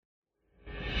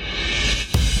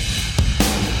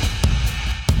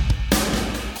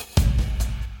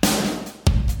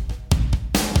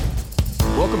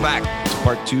Welcome back to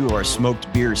part 2 of our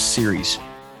smoked beer series.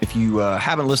 If you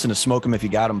haven't listened to Smoke 'Em If You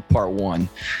Got 'Em part 1,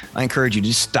 I encourage you to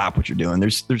just stop what you're doing.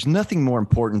 There's nothing more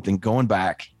important than going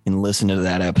back and listening to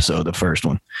that episode, the first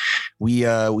one. We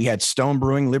had Stone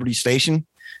Brewing, Liberty Station,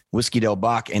 Whiskey Del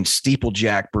Bach, and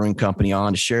Steeplejack Brewing Company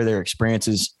on to share their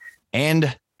experiences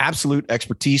and absolute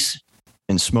expertise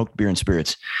in smoked beer and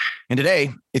spirits. And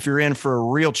today, if you're in for a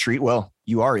real treat, well,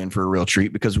 you are in for a real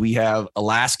treat because we have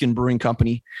Alaskan Brewing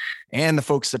Company and the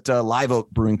folks at Live Oak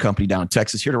Brewing Company down in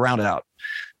Texas here to round it out.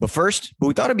 But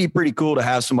we thought it'd be pretty cool to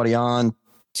have somebody on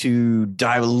to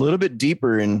dive a little bit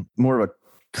deeper in more of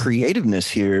a creativeness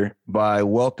here by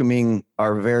welcoming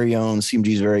our very own,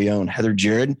 CMG's very own Heather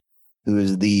Jared, who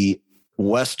is the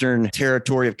Western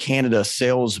Territory of Canada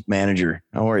sales manager.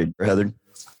 How are you, Heather?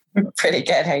 Pretty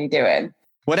good. How you doing?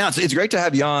 Well, now it's great to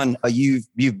have you on.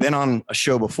 You've been on a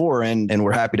show before, and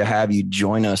we're happy to have you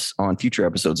join us on future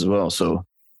episodes as well. So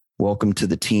welcome to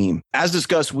the team. As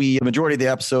discussed, the majority of the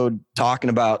episode talking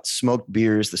about smoked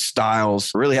beers, the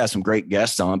styles, really has some great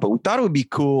guests on, but we thought it would be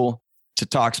cool to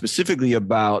talk specifically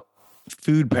about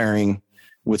food pairing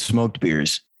with smoked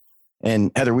beers.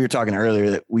 And Heather, we were talking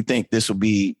earlier that we think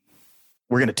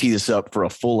we're going to tee this up for a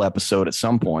full episode at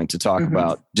some point to talk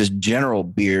about just general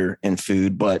beer and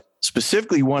food, but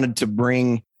specifically wanted to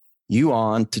bring you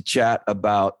on to chat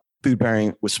about food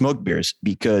pairing with smoked beers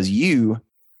because you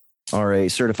are a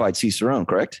certified Cicerone,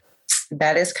 correct?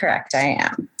 That is correct. I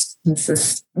am. This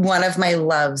is one of my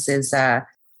loves is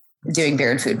doing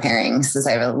beer and food pairings, as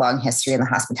I have a long history in the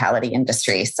hospitality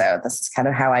industry. So this is kind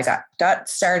of how I got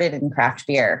started in craft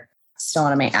beer. Still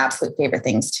one of my absolute favorite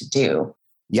things to do.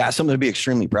 Yeah, something to be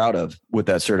extremely proud of with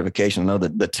that certification. I know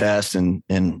that the test and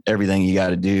everything you got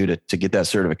to do to get that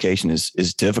certification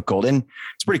is difficult. And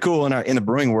it's pretty cool in the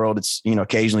brewing world. It's,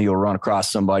 occasionally you'll run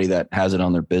across somebody that has it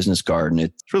on their business card and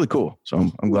it's really cool. So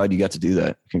I'm glad you got to do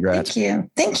that. Congrats.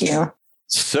 Thank you.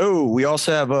 So we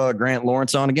also have Grant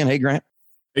Lawrence on again. Hey, Grant.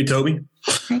 Hey, Toby.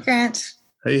 Hey, Grant.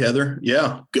 Hey, Heather.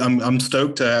 Yeah, I'm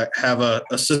stoked to have a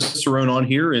Cicerone on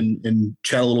here and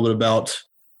chat a little bit about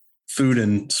food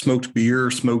and smoked beer,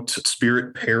 smoked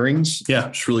spirit pairings. Yeah,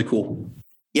 it's really cool.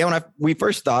 Yeah, when we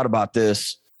first thought about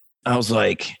this, I was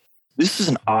like, this is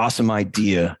an awesome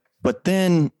idea. But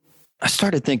then I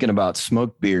started thinking about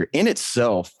smoked beer in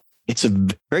itself. It's a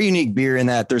very unique beer in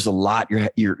that there's a lot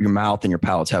your mouth and your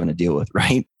palate's having to deal with,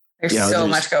 right? There's so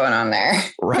much going on there.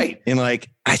 Right. And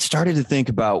I started to think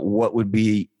about what would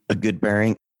be a good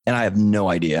pairing, and I have no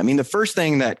idea. I mean, the first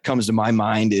thing that comes to my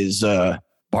mind is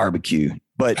barbecue.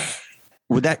 But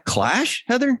would that clash,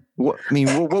 Heather? What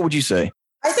would you say?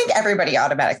 I think everybody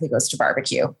automatically goes to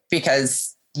barbecue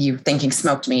because you're thinking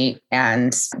smoked meat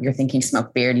and you're thinking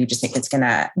smoked beer and you just think it's going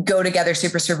to go together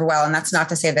super, super well. And that's not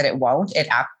to say that it won't. It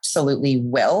absolutely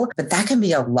will. But that can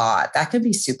be a lot. That could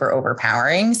be super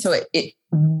overpowering. So it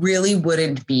really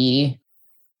wouldn't be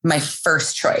my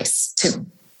first choice to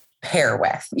pair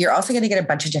with. You're also going to get a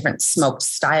bunch of different smoked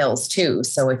styles too.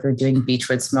 So if you're doing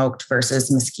beechwood smoked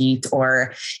versus mesquite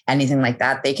or anything like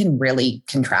that, they can really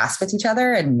contrast with each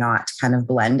other and not kind of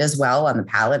blend as well on the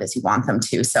palate as you want them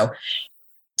to. So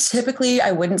typically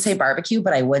I wouldn't say barbecue,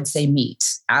 but I would say meat.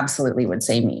 Absolutely would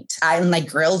say meat. I like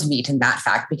grilled meat in that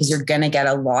fact, because you're going to get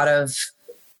a lot of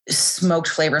smoked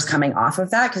flavors coming off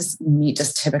of that because meat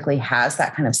just typically has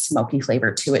that kind of smoky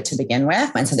flavor to it to begin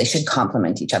with. And so they should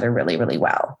complement each other really, really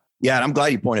well. Yeah, and I'm glad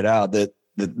you pointed out that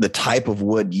the type of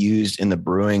wood used in the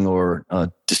brewing or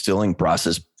distilling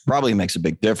process probably makes a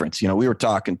big difference. We were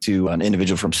talking to an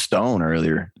individual from Stone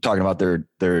earlier, talking about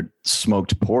their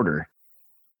smoked porter.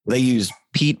 They use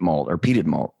peat malt or peated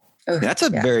malt. Oh, that's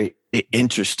a very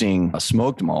interesting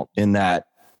smoked malt in that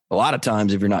a lot of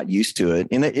times if you're not used to it,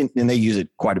 and they use it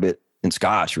quite a bit in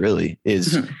Scotch, really,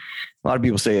 is a lot of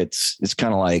people say it's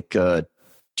kind of like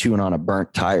chewing on a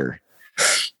burnt tire.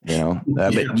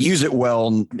 But use it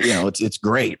well, it's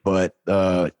great. But,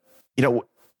 what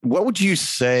would you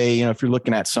say, if you're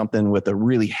looking at something with a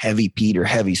really heavy peat or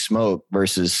heavy smoke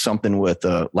versus something with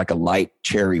a light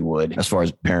cherry wood as far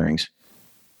as pairings?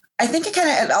 I think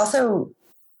it also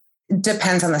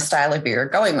depends on the style of beer you're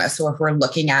going with. So if we're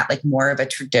looking at more of a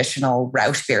traditional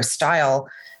Rauch beer style,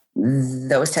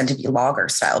 those tend to be lager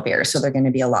style beers. So they're going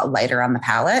to be a lot lighter on the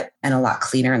palate and a lot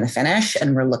cleaner in the finish.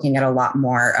 And we're looking at a lot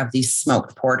more of these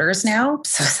smoked porters now.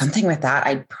 So something with that,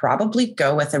 I'd probably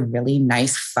go with a really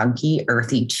nice, funky,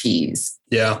 earthy cheese.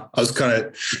 Yeah, I was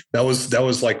that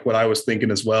was like what I was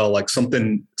thinking as well. Like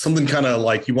something kind of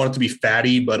like you want it to be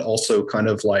fatty, but also kind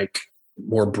of like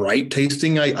more bright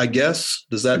tasting, I guess.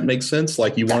 Does that make sense?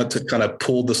 Like you want it to kind of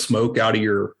pull the smoke out of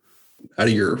your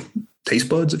taste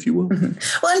buds, if you will.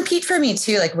 Well, and peat for me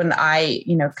too, like when I,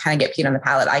 kind of get peat on the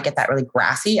palate, I get that really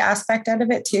grassy aspect out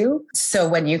of it too. So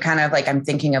when you kind of like, I'm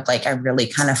thinking of like a really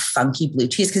kind of funky blue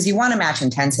cheese, because you want to match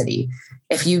intensity.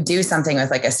 If you do something with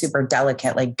like a super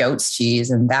delicate, like goat's cheese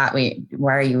and that way,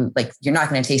 why are you like, you're not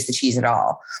going to taste the cheese at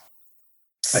all.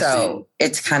 So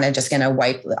it's kind of just going to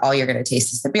wipe, all you're going to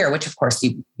taste is the beer, which of course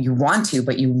you want to,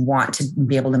 but you want to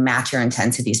be able to match your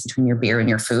intensities between your beer and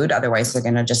your food. Otherwise they're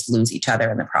going to just lose each other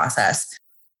in the process.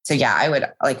 So yeah, I would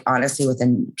like, honestly, with a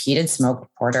peated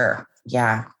smoked porter,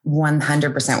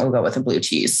 100% will go with a blue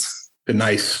cheese. A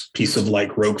nice piece of like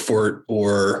Roquefort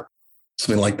or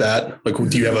something like that. Like,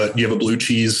 do you have a blue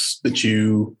cheese that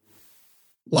you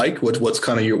like? What's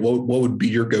kind of what would be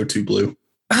your go-to blue?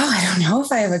 Oh, I don't know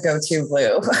if I have a go-to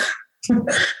blue.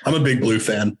 I'm a big blue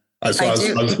fan. I was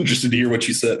interested to hear what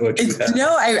you said.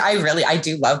 No, I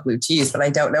do love blue cheese, but I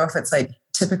don't know if it's like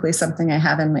typically something I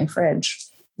have in my fridge.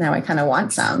 Now I kind of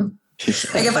want some.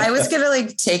 Like if I was going to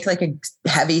like take like a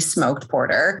heavy smoked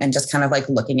porter and just kind of like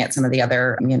looking at some of the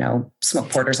other,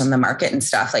 smoked porters on the market and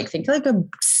stuff, like think like a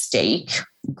steak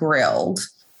grilled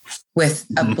with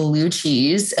a blue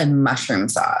cheese and mushroom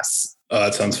sauce.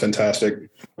 That sounds fantastic.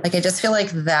 Like, I just feel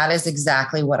like that is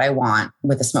exactly what I want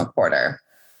with a smoked porter.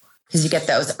 Because you get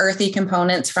those earthy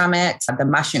components from it, the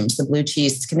mushrooms, the blue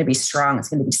cheese, it's going to be strong. It's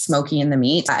going to be smoky in the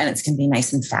meat and it's going to be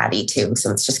nice and fatty too.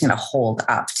 So it's just going to hold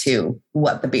up to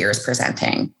what the beer is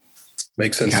presenting.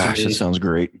 Makes sense. Gosh, that sounds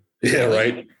great. Yeah,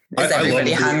 right. Is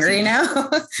everybody hungry now?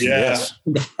 Yeah.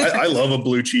 I love a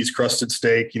blue cheese crusted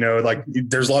steak. Like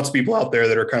there's lots of people out there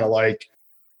that are kind of like,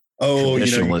 oh,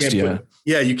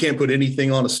 you can't put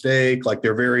anything on a steak. Like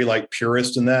they're very like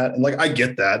purist in that. And like, I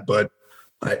get that, but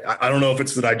I don't know if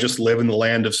it's that I just live in the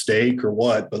land of steak or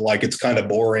what, but like, it's kind of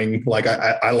boring. Like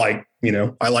I like,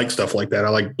 I like stuff like that. I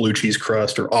like blue cheese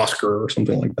crust or Oscar or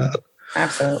something like that.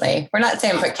 Absolutely. We're not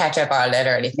saying put ketchup on it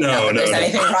or anything. No, there's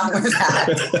anything wrong with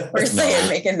that. We're saying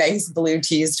make a nice blue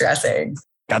cheese dressing.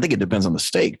 I think it depends on the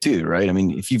steak too, right? I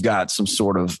mean, if you've got some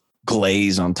sort of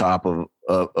glaze on top of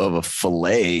a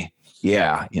fillet,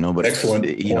 but excellent.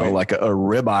 Like a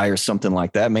ribeye or something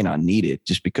like that may not need it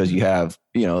just because you have,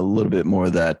 a little bit more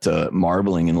of that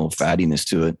marbling and a little fattiness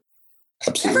to it.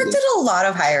 Absolutely. I've worked at a lot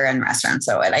of higher end restaurants,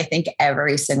 and I think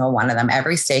every single one of them,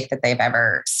 every steak that they've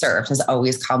ever served has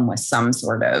always come with some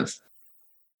sort of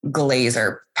glaze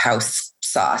or house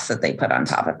sauce that they put on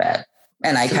top of it.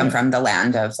 And I come from the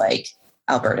land of like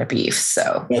Alberta beef.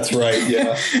 So that's right.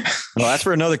 Yeah. Well, that's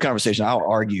for another conversation. I'll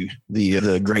argue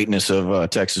the greatness of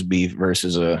Texas beef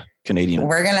versus a Canadian.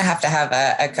 We're going to have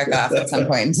a cook-off at some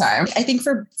point in time. I think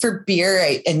for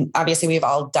beer, and obviously we've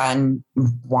all done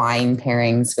wine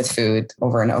pairings with food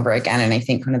over and over again. And I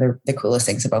think one of the coolest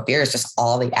things about beer is just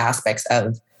all the aspects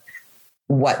of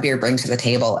what beer brings to the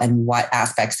table and what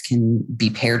aspects can be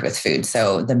paired with food.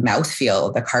 So the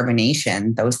mouthfeel, the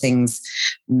carbonation, those things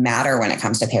matter when it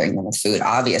comes to pairing them with food.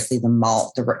 Obviously the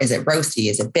malt, is it roasty?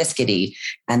 Is it biscuity?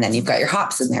 And then you've got your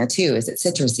hops in there too. Is it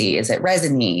citrusy? Is it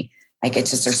resiny? Like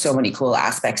it's just, there's so many cool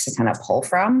aspects to kind of pull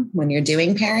from when you're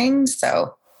doing pairings.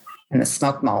 So, and the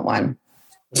smoked malt one,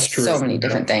 so many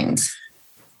different things.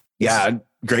 Yeah.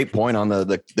 Great point on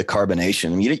the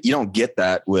carbonation. I mean, you don't get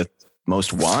that with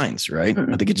most wines, right?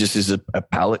 I think it just is a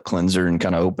palate cleanser and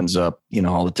kind of opens up,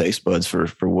 all the taste buds for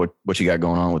what you got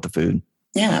going on with the food.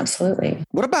 Yeah, absolutely.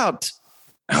 What about,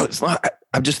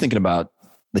 I'm just thinking about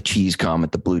the cheese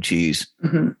comment, the blue cheese.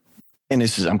 Mm-hmm. And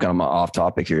I'm kind of off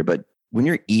topic here, but when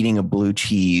you're eating a blue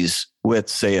cheese with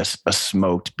say a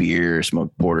smoked beer,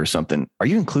 smoked porter or something, are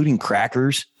you including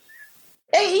crackers?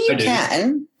 You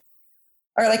can,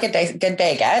 or like a good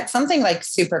baguette, something like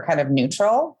super kind of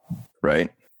neutral. Right.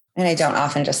 And I don't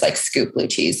often just like scoop blue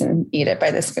cheese and eat it by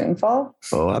the spoonful.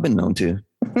 Oh, I've been known to.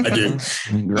 I do.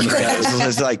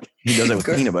 It's like he does it with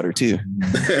peanut butter too.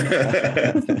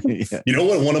 You know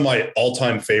what? One of my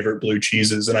all-time favorite blue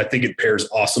cheeses, and I think it pairs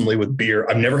awesomely with beer.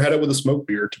 I've never had it with a smoked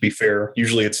beer, to be fair.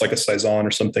 Usually it's like a Saison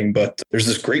or something, but there's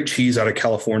this great cheese out of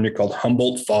California called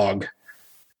Humboldt Fog.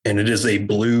 And it is a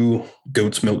blue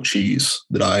goat's milk cheese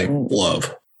that I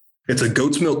love. It's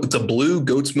a blue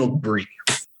goat's milk brie.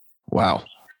 Wow.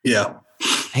 Yeah.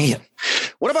 Man.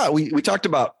 What about, we talked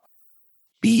about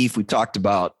beef. We talked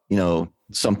about,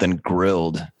 something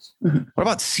grilled. Mm-hmm. What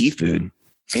about seafood?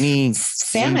 Any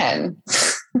salmon?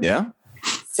 Yeah.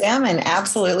 Salmon.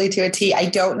 Absolutely to a T. I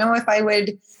don't know if I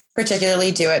would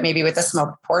particularly do it maybe with a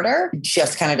smoked porter,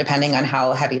 just kind of depending on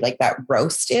how heavy like that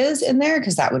roast is in there,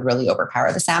 because that would really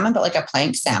overpower the salmon. But like a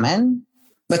planked salmon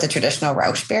with a traditional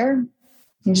Rauch beer,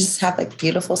 you just have like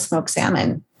beautiful smoked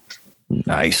salmon.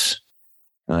 Nice.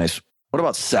 What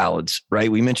about salads,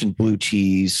 right? We mentioned blue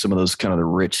cheese, some of those kind of the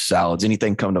rich salads.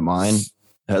 Anything come to mind,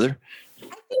 Heather? I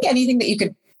think anything that you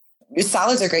could,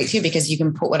 salads are great too, because you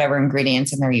can put whatever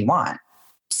ingredients in there you want.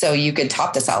 So you could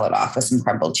top the salad off with some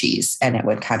crumbled cheese and it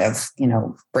would kind of,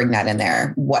 bring that in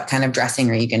there. What kind of dressing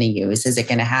are you going to use? Is it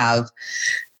going to have,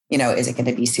 is it going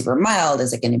to be super mild?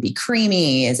 Is it going to be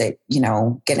creamy? Is it,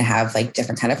 going to have like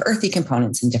different kind of earthy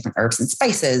components and different herbs and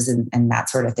spices and that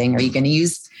sort of thing? Are you going to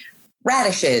use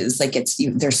radishes? Like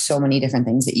there's so many different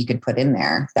things that you could put in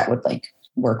there that would like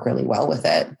work really well with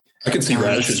it. I could see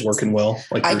radishes working well.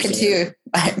 Like I could too.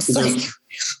 I was like,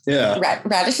 yeah,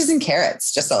 radishes and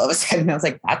carrots. Just all of a sudden, I was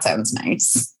like, that sounds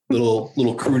nice. Little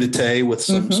crudité with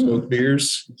some smoked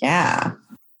beers. Yeah,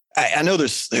 I know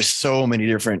there's so many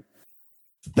different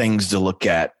things to look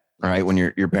at, right? When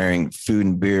you're pairing food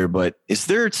and beer, but is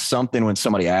there something when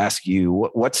somebody asks you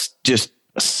what's just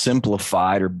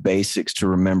simplified or basics to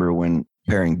remember when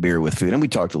pairing beer with food? And we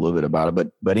talked a little bit about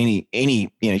it, but any,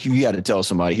 if you got to tell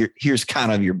somebody here's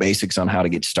kind of your basics on how to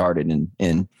get started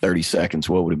in 30 seconds,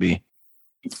 what would it be?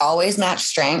 Always match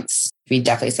strengths. We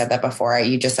definitely said that before.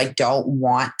 You just like don't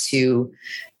want to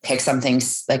pick something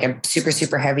like a super,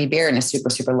 super heavy beer and a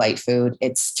super, super light food.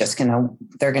 It's just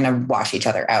they're going to wash each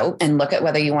other out. And look at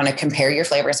whether you want to compare your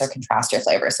flavors or contrast your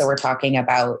flavors. So we're talking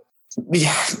about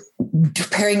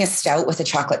pairing a stout with a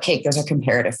chocolate cake. Those are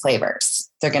comparative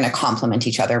flavors. They're going to complement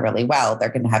each other really well. They're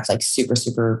going to have like super,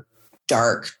 super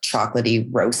dark, chocolatey,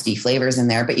 roasty flavors in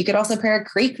there. But you could also pair a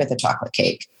creek with a chocolate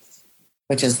cake,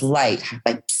 which is light,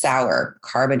 like sour,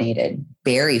 carbonated,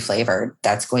 berry flavored.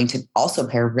 That's going to also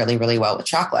pair really, really well with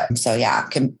chocolate. So yeah,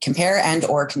 compare and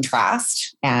or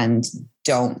contrast, and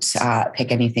don't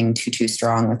pick anything too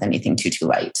strong with anything too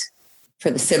light for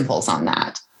the simples on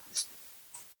that.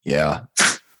 Yeah.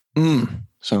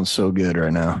 Sounds so good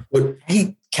right now.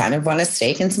 I kind of want a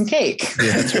steak and some cake.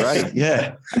 Yeah, that's right.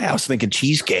 Yeah. I was thinking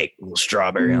cheesecake, a little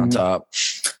strawberry on top.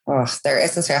 Oh, there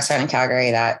is this restaurant in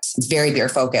Calgary that's very beer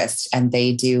focused, and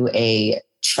they do a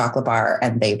chocolate bar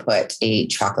and they put a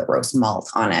chocolate roast malt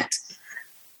on it.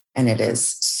 And it is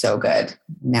so good.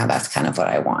 Now that's kind of what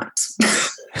I want.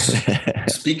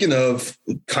 Speaking of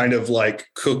kind of like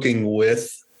cooking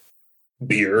with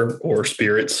beer or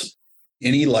spirits,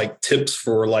 any like tips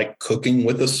for like cooking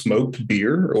with a smoked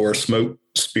beer or smoked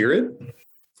spirit?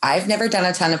 I've never done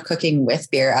a ton of cooking with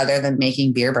beer other than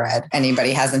making beer bread.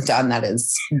 Anybody hasn't done that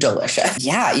is delicious.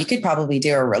 Yeah, you could probably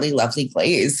do a really lovely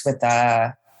glaze with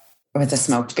a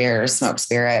smoked beer, smoked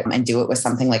spirit, and do it with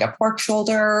something like a pork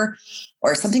shoulder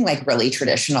or something like really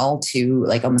traditional to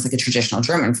like almost like a traditional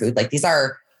German food. Like these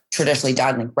are traditionally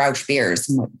done like Rauch beers,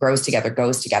 and what grows together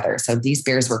goes together. So these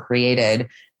beers were created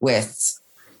with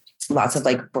lots of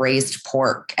like braised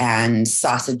pork and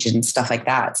sausage and stuff like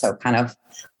that. So kind of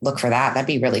look for that. That'd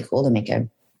be really cool to make a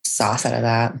sauce out of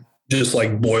that. Just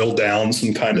like boil down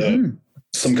some kind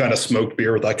of smoked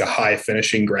beer with like a high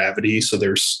finishing gravity. So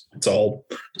it's all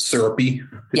syrupy.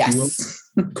 Yes.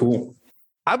 Cool.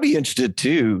 I'd be interested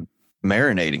too,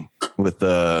 marinating with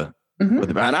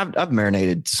and I've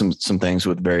marinated some things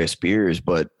with various beers,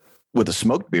 but with a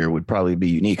smoked beer would probably be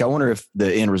unique. I wonder if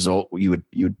the end result you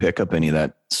would pick up any of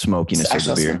that smokiness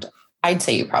of the beer. I'd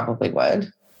say you probably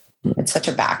would. It's such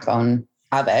a backbone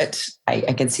of it.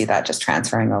 I could see that just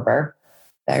transferring over.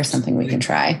 There's something we can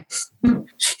try.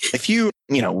 If you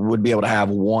would be able to have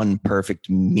one perfect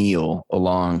meal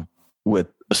along with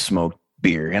a smoked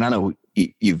beer, and I know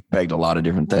you've pegged a lot of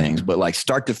different things, but like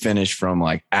start to finish from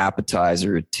like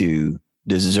appetizer to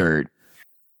dessert,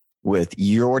 with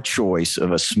your choice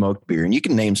of a smoked beer, and you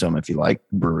can name some if you like,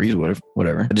 breweries,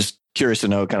 whatever. I'm just curious to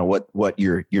know kind of what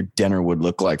your dinner would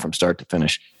look like from start to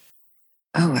finish.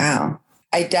 Oh, wow.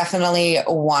 I definitely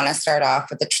want to start off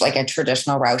with like a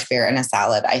traditional Rauch beer and a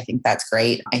salad. I think that's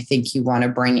great. I think you want to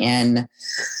bring in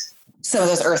some of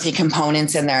those earthy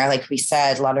components in there. Like we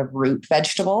said, a lot of root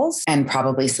vegetables and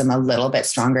probably a little bit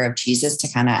stronger of cheeses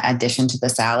to kind of addition to the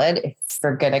salad. If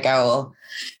we're going to go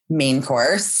main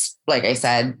course, like I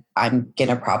said, I'm going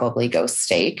to probably go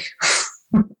steak.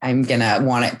 I'm going to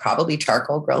want it probably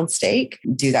charcoal grilled steak,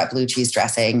 do that blue cheese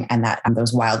dressing and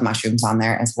those wild mushrooms on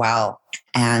there as well.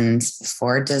 And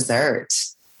for dessert,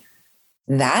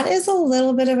 that is a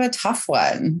little bit of a tough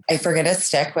one. If we're going to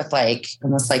stick with like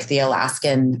almost like the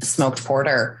Alaskan smoked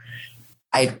porter,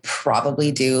 I'd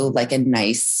probably do like a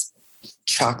nice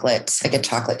chocolate, like a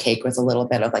chocolate cake with a little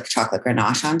bit of like chocolate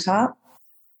ganache on top,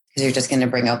 because you're just going to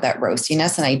bring out that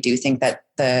roastiness. And I do think that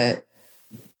the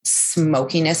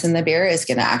smokiness in the beer is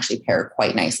going to actually pair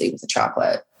quite nicely with the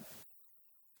chocolate.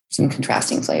 Some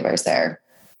contrasting flavors there.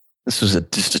 This was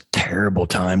just a terrible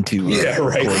time to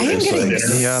right. I am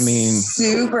getting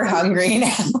super hungry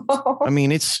now. I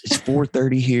mean, it's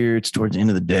 4:30 here. It's towards the end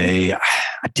of the day.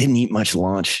 I didn't eat much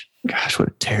lunch. Gosh, what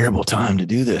a terrible time to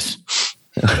do this.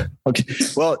 Okay.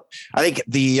 Well, I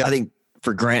think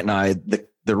for Grant and I,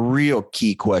 the real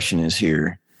key question is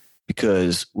here,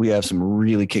 because we have some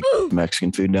really kick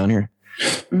Mexican food down here.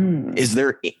 Is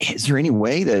there any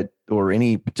way that, or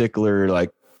any particular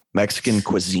like Mexican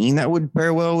cuisine that would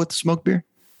pair well with smoked beer?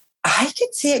 I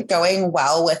could see it going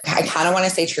well with, I kind of want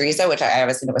to say chorizo, which I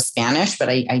was into with Spanish, but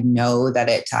I know that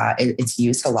it's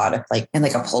used a lot of like in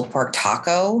like a pulled pork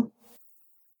taco.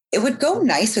 It would go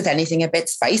nice with anything a bit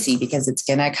spicy because it's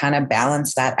going to kind of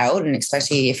balance that out. And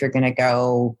especially if you're going to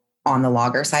go on the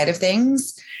lager side of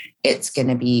things, it's going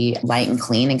to be light and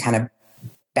clean and kind of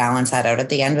balance that out at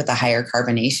the end with a higher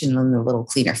carbonation and a little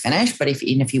cleaner finish. But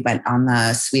even if you went on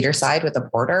the sweeter side with a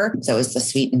porter, so is the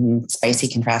sweet and spicy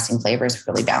contrasting flavors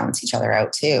really balance each other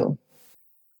out too.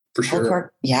 For sure.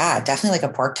 Pork, yeah, definitely like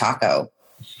a pork taco.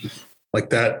 Like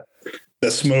that. The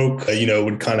smoke,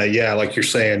 would kind of, like you're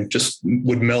saying, just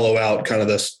would mellow out kind of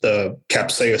the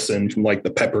capsaicin from like the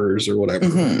peppers or whatever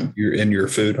you're in your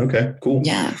food. Okay, cool.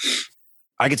 Yeah.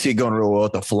 I could see it going real well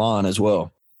with the flan as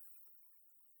well.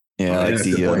 Yeah,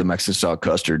 the Mexican style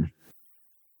custard.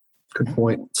 Good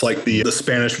point. It's like the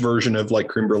Spanish version of like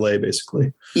creme brulee,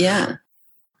 basically. Yeah.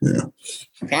 Yeah.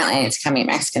 Apparently I need to come eat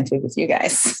Mexican food with you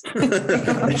guys.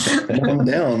 Calm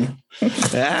down.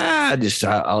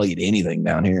 I'll eat anything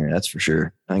down here. That's for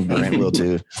sure. I think Grant will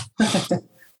too.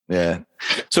 Yeah.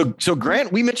 So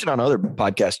Grant, we mentioned on other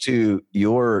podcasts too,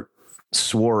 your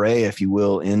soiree, if you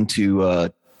will,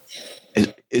 into,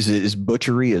 is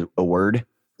butchery a word?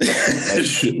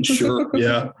 Sure.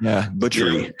 Yeah. Yeah.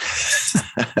 Butchery.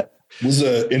 It was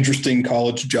an interesting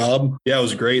college job. Yeah, it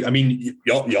was great. I mean,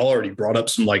 y'all already brought up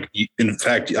some, like, in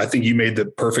fact, I think you made the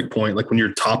perfect point. Like when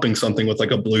you're topping something with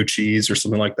like a blue cheese or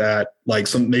something like that, like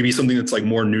maybe something that's like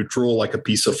more neutral, like a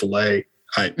piece of filet.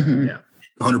 I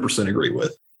 100% agree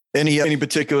with. Any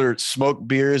particular smoked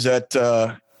beers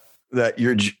that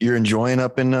you're enjoying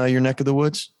up in your neck of the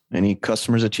woods? Any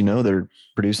customers that that are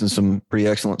producing some pretty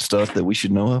excellent stuff that we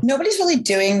should know of? Nobody's really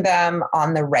doing them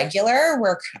on the regular.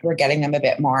 We're getting them a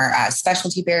bit more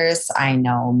specialty beers. I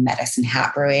know Medicine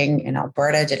Hat Brewing in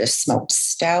Alberta did a smoked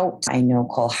stout. I know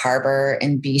Cole Harbour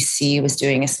in BC was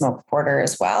doing a smoked porter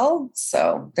as well.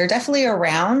 So they're definitely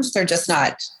around. They're just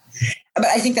not. But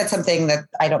I think that's something that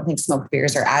I don't think smoked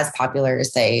beers are as popular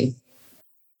as they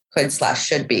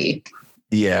could/should be.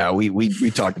 Yeah, we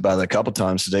talked about it a couple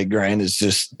times today. Grant, is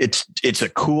just it's a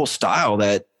cool style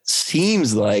that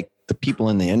seems like the people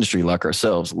in the industry like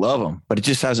ourselves love them, but it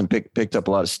just hasn't picked up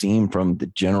a lot of steam from the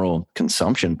general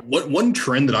consumption. One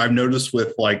trend that I've noticed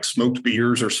with like smoked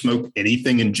beers or smoked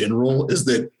anything in general is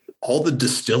that all the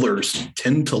distillers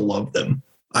tend to love them.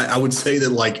 I would say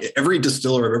that like every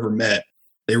distiller I've ever met,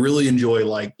 they really enjoy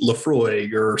like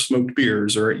Lafroig or smoked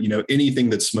beers or, anything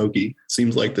that's smoky.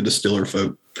 Seems like the distiller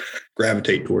folk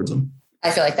gravitate towards them.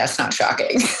 I feel like that's not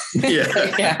shocking.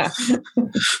 Yeah. Yeah.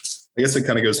 I guess it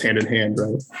kind of goes hand in hand,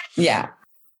 right? Yeah.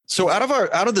 So out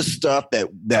of the stuff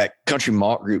that Country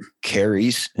Malt Group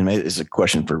carries, and it's a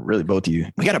question for really both of you,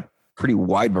 we got a pretty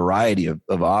wide variety of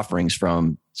offerings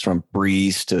from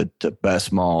Breeze to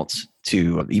Best Malts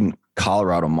to even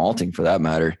Colorado malting for that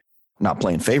matter. Not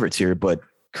playing favorites here, but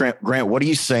Grant, what are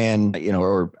you saying,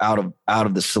 or out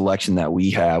of the selection that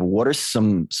we have, what are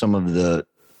some of the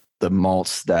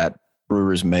malts that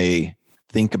brewers may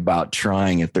think about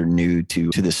trying if they're new to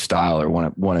this style or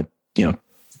want to,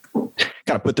 kind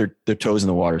of put their toes in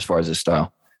the water as far as this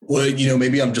style? Well,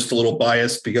 maybe I'm just a little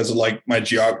biased because of like my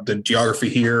the geography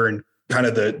here and kind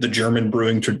of the German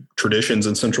brewing traditions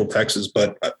in Central Texas.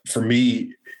 But for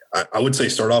me, I would say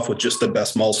start off with just the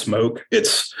Best Malt Smoke.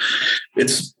 It's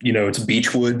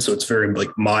beechwood, so it's very like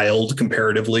mild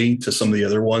comparatively to some of the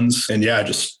other ones. And yeah,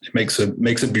 just makes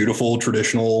a beautiful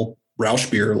traditional Rausch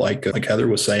beer, like Heather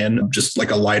was saying, just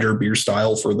like a lighter beer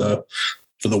style for the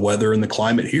weather and the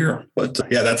climate here. But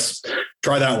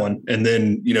try that one, and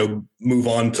then move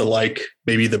on to like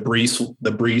maybe the Breeze,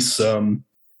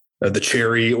 the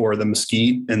cherry or the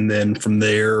mesquite, and then from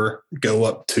there go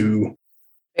up to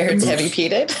Barrett's heavy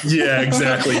peated. Yeah,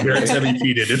 exactly. Barrett's heavy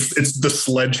peated. It's the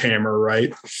sledgehammer,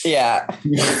 right? Yeah.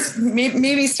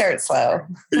 Maybe start slow.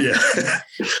 Yeah.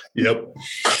 Yep.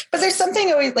 But there's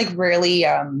something always like really,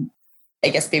 I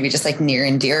guess maybe just like near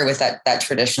and dear with that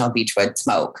traditional beechwood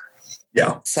smoke.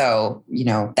 Yeah. So,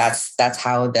 that's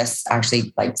how this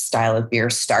actually like style of beer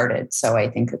started. So I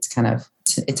think it's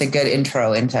a good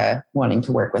intro into wanting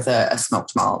to work with a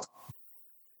smoked malt.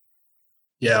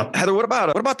 Yeah. Heather, what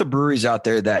about the breweries out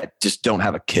there that just don't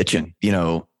have a kitchen,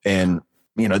 and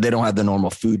they don't have the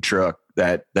normal food truck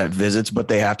that visits, but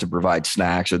they have to provide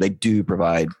snacks, or they do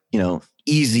provide,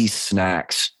 easy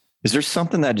snacks. Is there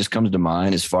something that just comes to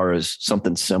mind as far as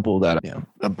something simple that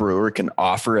a brewer can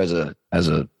offer as a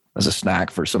snack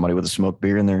for somebody with a smoked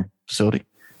beer in their facility?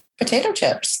 Potato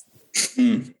chips.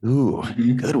 Ooh,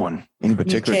 good one. Any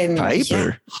particular type? Yeah.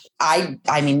 Or?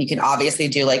 I mean, you can obviously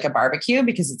do like a barbecue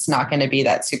because it's not going to be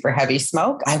that super heavy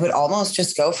smoke. I would almost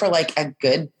just go for like a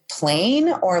good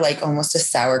plain or like almost a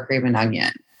sour cream and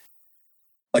onion.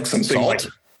 Like something Salt?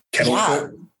 like kettle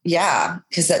cooked? Yeah,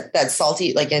 because that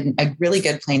salty, like a really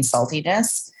good plain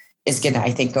saltiness is going to,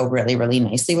 I think, go really, really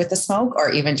nicely with the smoke.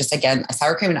 Or even just, again, a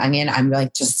sour cream and onion. I'm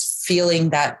like just feeling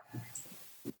that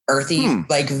earthy,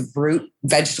 like root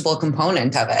vegetable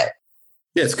component of it.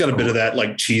 Yeah, it's got a bit of that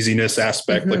like cheesiness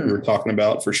aspect, like we were talking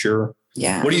about, for sure.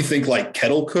 Yeah. What do you think, like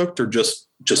kettle cooked or just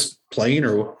plain,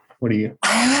 or what do you?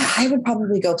 I would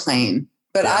probably go plain,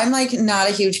 but I'm like not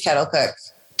a huge kettle cook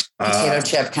potato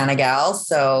chip kind of gal.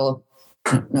 So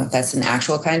I don't know if that's an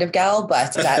actual kind of gal,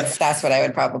 but that's what I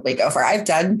would probably go for. I've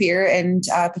done beer and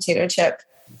potato chip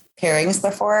pairings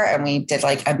before, and we did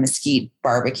like a mesquite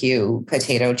barbecue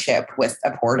potato chip with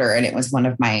a porter, and it was one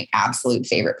of my absolute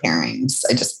favorite pairings.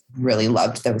 I just really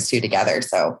loved those two together.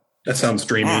 So that sounds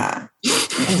dreamy. Yeah,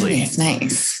 it's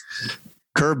nice.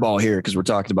 Curveball here, because we're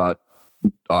talking about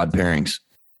odd pairings.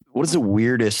 What is the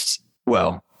weirdest?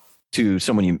 Well, to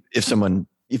someone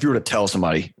if you were to tell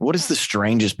somebody, what is the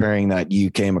strangest pairing that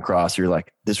you came across? You're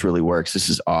like, this really works. This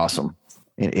is awesome.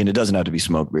 And it doesn't have to be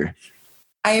smoked beer.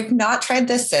 I have not tried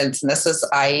this since. And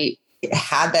I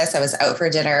had this. I was out for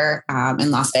dinner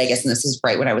in Las Vegas. And this is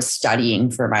right when I was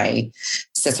studying for my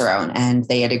Cicerone. And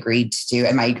they had agreed to do,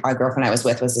 and my girlfriend I was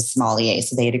with was a sommelier.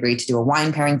 So they had agreed to do a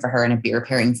wine pairing for her and a beer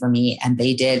pairing for me. And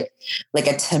they did like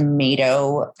a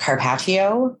tomato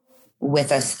carpaccio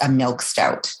with a milk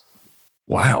stout.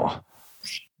 Wow.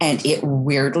 And it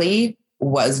weirdly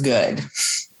was good.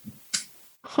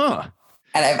 Huh.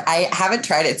 And I haven't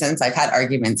tried it since. I've had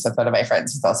arguments with one of my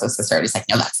friends who's also sister. He's like,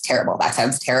 no, that's terrible. That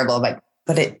sounds terrible.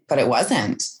 But it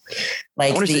wasn't.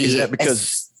 Like is that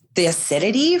because the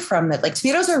acidity from the, like,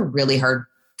 tomatoes are really hard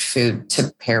food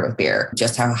to pair with beer,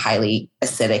 just how highly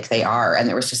acidic they are. And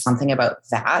there was just something about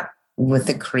that with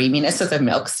the creaminess of the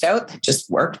milk stout that just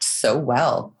worked so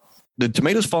well. Do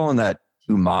tomatoes fall in that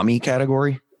umami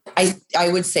category? I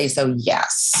would say so.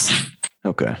 Yes.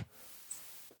 Okay.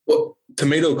 Well,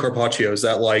 tomato carpaccio, is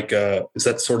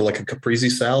that sort of like a caprese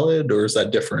salad, or is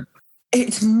that different?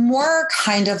 It's more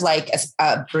kind of like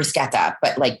a bruschetta,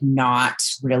 but like not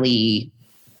really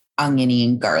oniony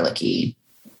and garlicky.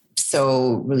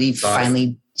 So really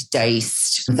finely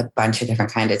diced with a bunch of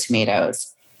different kinds of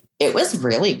tomatoes. It was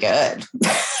really good.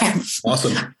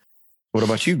 Awesome. What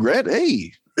about you, Gret?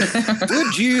 Hey,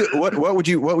 what would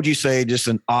you say? Just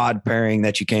an odd pairing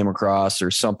that you came across,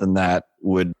 or something that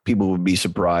people would be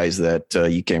surprised that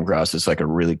you came across? It's like a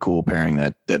really cool pairing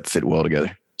that fit well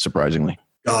together. Surprisingly,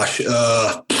 gosh,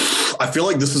 I feel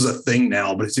like this is a thing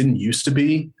now, but it didn't used to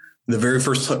be. The very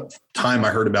first time I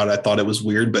heard about it, I thought it was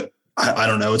weird, but I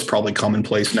don't know. It's probably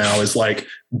commonplace now. Is like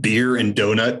beer and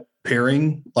donut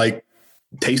pairing, like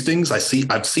tastings.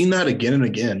 I've seen that again and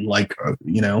again. Like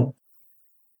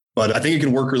But I think it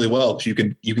can work really well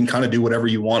because you can kind of do whatever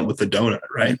you want with the donut,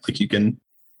 right? Like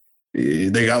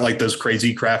they got like those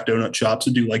crazy craft donut shops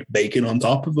that do like bacon on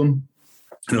top of them,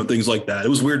 things like that. It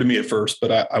was weird to me at first,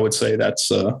 but I would say that's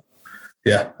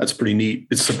pretty neat.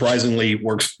 It surprisingly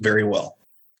works very well.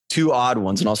 Two odd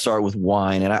ones, and I'll start with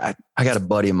wine. And I got a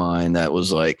buddy of mine that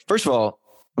was like, first of all,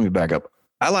 let me back up.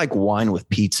 I like wine with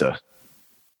pizza.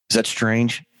 Is that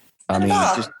strange? I mean,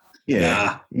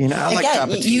 yeah. I like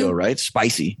tapatio, right?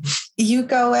 Spicy. You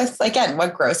go with, again,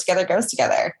 what grows together goes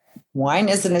together. Wine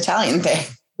is an Italian thing.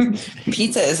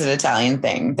 Pizza is an Italian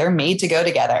thing. They're made to go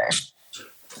together.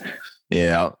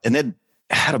 Yeah. And then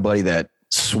I had a buddy that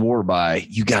swore by,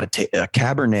 you got to take a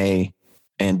Cabernet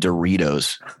and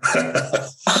Doritos.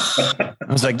 I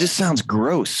was like, this sounds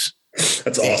gross.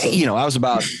 That's awesome. I was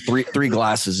about three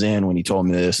glasses in when he told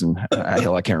me this, and I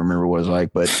can't remember what it was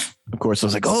like, but of course I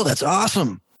was like, oh, that's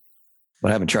awesome. But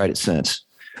I haven't tried it since.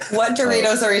 What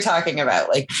Doritos are we talking about?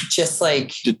 Like just Cool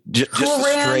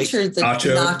Ranch or the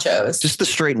nachos? Just the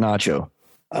straight nacho.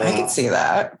 I can see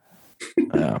that.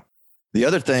 The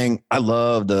other thing, I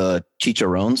love the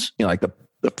chicharrones, like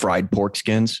the fried pork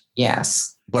skins.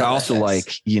 Yes. But delicious. I also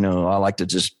like, I like to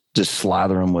just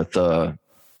slather them with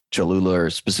Cholula, or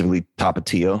specifically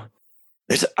Tapatio.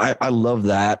 I love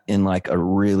that in like a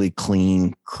really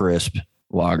clean, crisp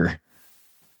lager.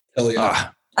 Hell yeah.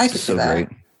 I could see that. Great.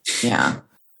 Yeah.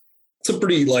 It's a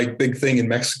pretty like big thing in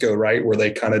Mexico, right? Where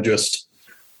they kind of just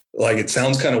like, it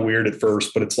sounds kind of weird at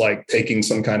first, but it's like taking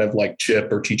some kind of like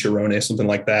chip or chicharrone, something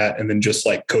like that, and then just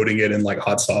like coating it in like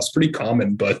hot sauce. Pretty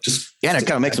common, but just and it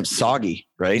kind of makes them soggy,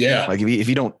 right? Yeah. Like if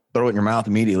you don't throw it in your mouth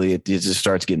immediately, it just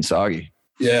starts getting soggy.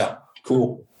 Yeah.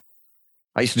 Cool.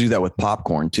 I used to do that with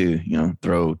popcorn too. You know,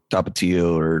 throw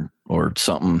Tapatio or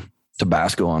something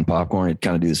Tabasco on popcorn. It'd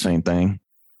kind of do the same thing.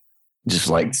 Just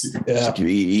like, it's like you're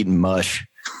eating mush.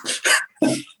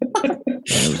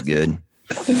 It was good.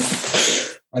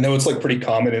 I know it's like pretty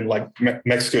common in like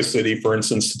Mexico City, for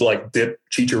instance, to like dip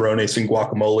chicharrones in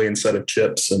guacamole instead of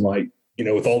chips. And like, you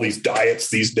know, with all these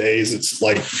diets these days, it's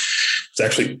like,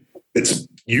 it's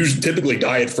usually typically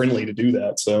diet friendly to do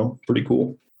that. So pretty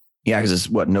cool. Yeah. Cause it's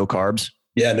no carbs.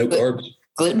 Yeah. No carbs.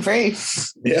 Gluten-free.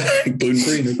 Yeah.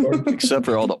 Gluten-free, no carbs. Except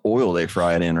for all the oil they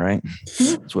fry it in, right?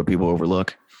 That's what people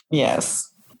overlook. Yes.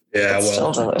 Yeah. It's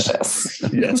still delicious.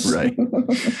 Yes. Right.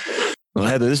 Well,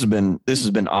 Heather, this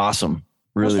has been awesome.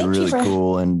 Really, really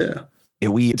cool. And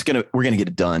we're gonna get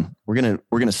it done. We're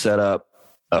gonna set up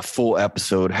a full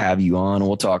episode, have you on, and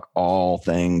we'll talk all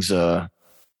things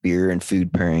beer and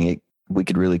food pairing. We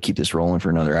could really keep this rolling for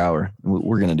another hour.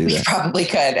 We're gonna do that. We probably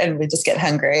could, and we just get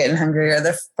hungry and hungrier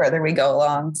the further we go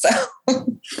along. So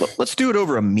let's do it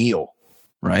over a meal,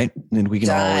 right? And we can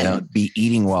all be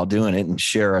eating while doing it and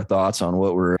share our thoughts on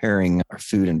what we're pairing our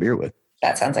food and beer with.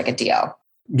 That sounds like a deal.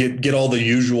 Get all the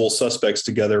usual suspects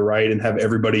together, right? And have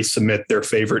everybody submit their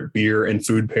favorite beer and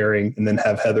food pairing, and then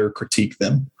have Heather critique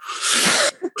them.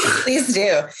 Please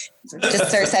do.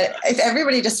 If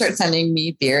everybody just starts sending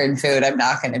me beer and food, I'm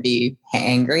not going to be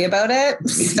angry about it.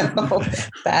 So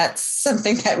that's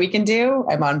something that we can do.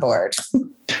 I'm on board.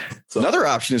 So another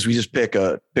option is we just pick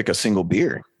a single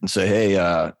beer and say, hey,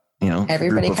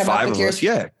 everybody come up with your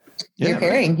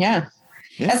pairing. Yeah.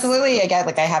 Yeah. Absolutely. Again,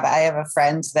 like I have a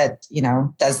friend that,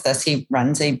 does this. He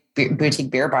runs a boutique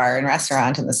beer bar and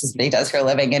restaurant, and this is what he does for a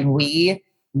living. And we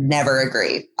never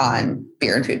agree on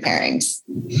beer and food pairings.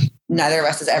 Neither of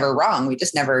us is ever wrong. We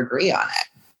just never agree on it.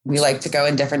 We like to go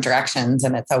in different directions,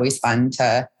 and it's always fun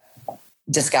to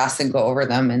discuss and go over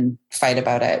them and fight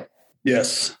about it.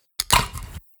 Yes.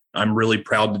 I'm really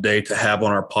proud today to have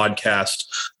on our podcast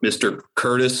Mr.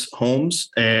 Curtis Holmes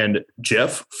and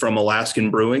Jeff from Alaskan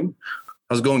Brewing.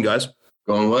 How's it going, guys?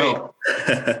 Going well.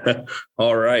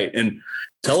 All right. And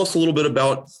tell us a little bit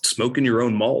about smoking your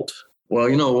own malt. Well,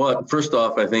 you know what? First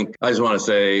off, I just want to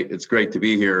say it's great to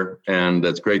be here, and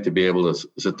it's great to be able to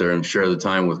sit there and share the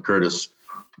time with Curtis.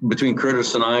 Between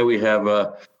Curtis and I, we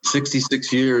have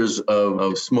 66 years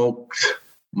of smoked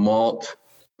malt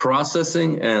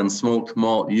processing and smoked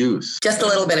malt use. Just a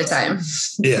little bit of time.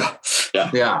 Yeah,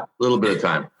 a little bit of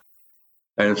time.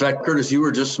 And in fact, Curtis, you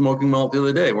were just smoking malt the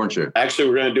other day, weren't you? Actually,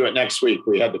 we're going to do it next week.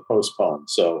 We had to postpone.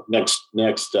 So next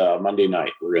Monday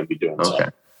night, we're going to be doing okay.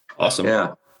 Awesome.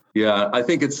 Yeah. I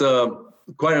think it's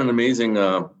quite an amazing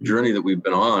journey that we've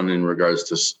been on in regards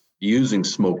to using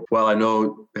smoke. Well, I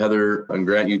know Heather and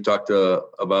Grant, you talked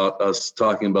about us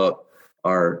talking about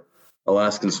our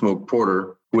Alaskan smoked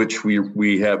porter, which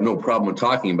we have no problem with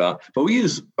talking about. But we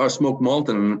use our smoked malt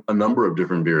in a number of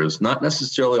different beers, not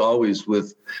necessarily always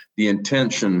with the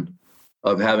intention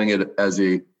of having it as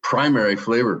a primary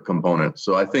flavor component.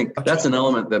 So I think that's an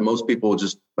element that most people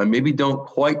just maybe don't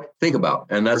quite think about.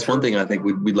 And that's one thing I think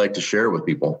we'd like to share with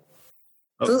people.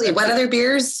 Absolutely. What other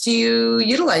beers do you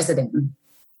utilize it in?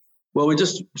 Well, we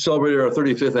just celebrated our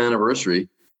 35th anniversary.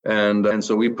 And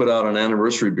so we put out an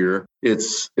anniversary beer.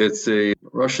 It's a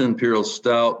Russian Imperial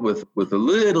Stout with a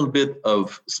little bit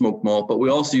of smoked malt, but we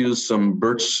also use some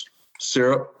birch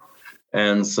syrup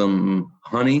and some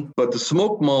honey. But the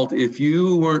smoked malt, if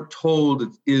you weren't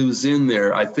told it was in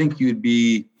there, I think you'd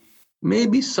be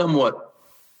maybe somewhat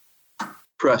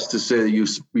pressed to say that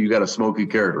you got a smoky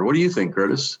character. What do you think,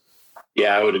 Curtis?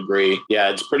 Yeah, I would agree. Yeah,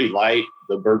 it's pretty light.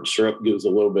 The birch syrup gives a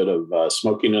little bit of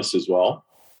smokiness as well.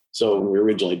 So when we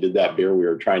originally did that beer, we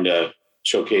were trying to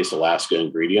showcase Alaska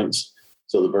ingredients.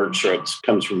 So the birch syrup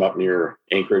comes from up near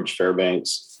Anchorage,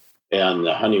 Fairbanks, and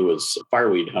the honey was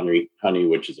fireweed honey,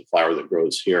 which is a flower that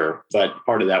grows here. But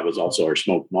part of that was also our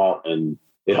smoked malt, and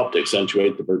it helped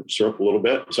accentuate the birch syrup a little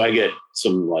bit. So I get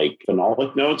some like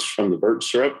phenolic notes from the birch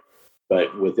syrup,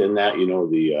 but within that,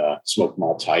 the smoked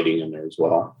malt's hiding in there as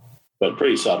well, but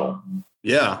pretty subtle.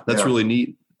 Yeah, that's really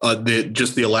neat.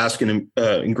 The Alaskan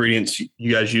ingredients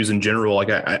you guys use in general. Like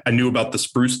I knew about the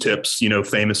spruce tips,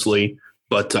 famously,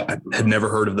 but I had never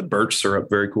heard of the birch syrup.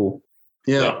 Very cool.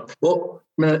 Yeah. Well,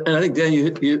 and I think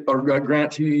Dan,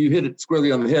 Grant, you hit it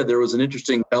squarely on the head. There was an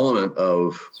interesting element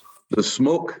of the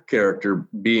smoke character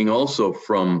being also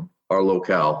from our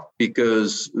locale,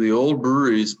 because the old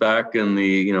breweries back in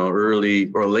the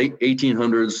early or late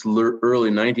 1800s,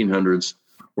 early 1900s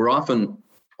were often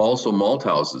also malt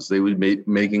houses. They would be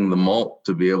making the malt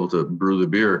to be able to brew the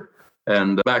beer.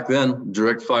 And back then,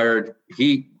 direct fired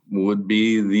heat would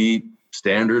be the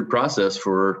standard process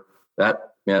for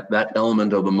that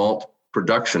element of the malt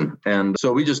production. And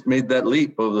so we just made that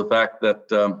leap of the fact that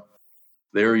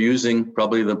they're using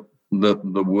probably the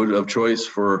wood of choice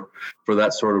for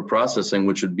that sort of processing,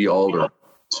 which would be alder.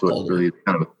 So it's really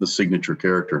kind of the signature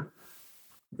character.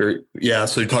 So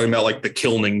you're talking about like the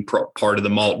kilning part of the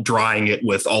malt, drying it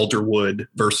with alder wood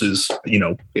versus,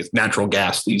 it's natural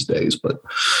gas these days. But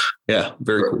yeah,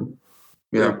 very cool.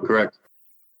 Yeah, correct.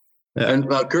 Yeah. And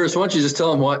Curtis, why don't you just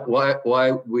tell them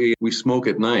why we smoke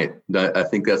at night? I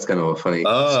think that's kind of a funny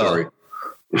story.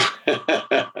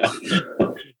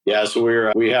 Yeah,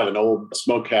 so we have an old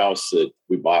smokehouse that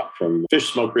we bought from a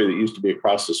fish smokery that used to be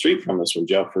across the street from us when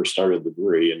Jeff first started the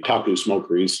brewery, and Taku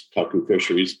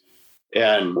Fisheries.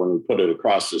 And when we put it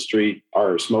across the street,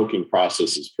 our smoking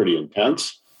process is pretty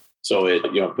intense. So it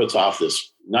puts off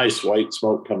this nice white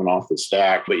smoke coming off the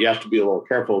stack, but you have to be a little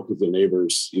careful because the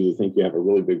neighbors either think you have a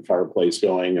really big fireplace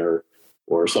going or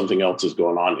something else is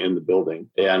going on in the building.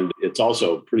 And it's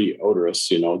also pretty odorous.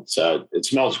 It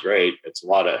smells great. It's a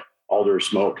lot of alder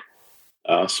smoke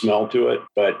smell to it,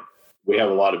 but we have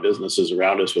a lot of businesses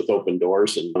around us with open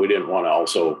doors, and we didn't want to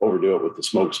also overdo it with the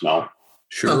smoke smell.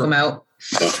 Sure. Smoke them out.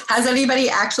 Yeah. Has anybody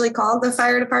actually called the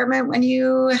fire department when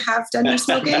you have done your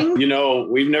smoking?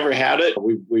 We've never had it.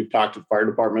 We've talked to fire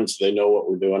departments. They know what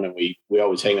we're doing, and we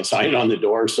always hang a sign on the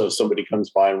door. So if somebody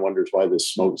comes by and wonders why this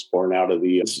smoke's pouring out of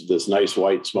this nice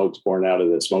white smoke's pouring out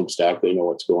of the smokestack, they know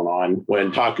what's going on.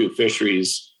 When Taku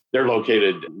Fisheries, they're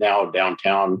located now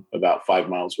downtown, about 5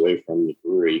 miles away from the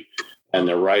brewery, and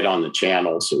they're right on the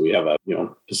channel. So we have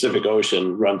Pacific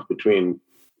Ocean runs between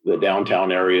the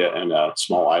downtown area and a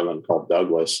small island called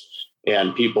Douglas.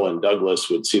 And people in Douglas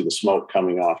would see the smoke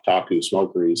coming off Taku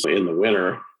smokeries in the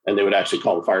winter, and they would actually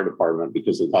call the fire department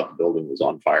because they thought the building was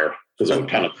on fire, because it would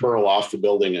kind of curl off the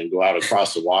building and go out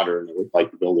across the water, and it looked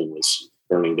like the building was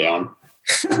burning down.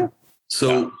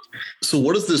 So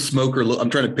what does this smoker look? I'm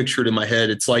trying to picture it in my head.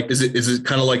 It's like, is it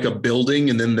kind of like a building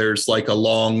and then there's like a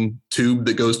long tube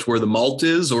that goes to where the malt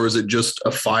is, or is it just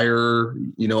a fire,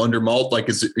 under malt? Like,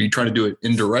 are you trying to do it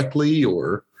indirectly,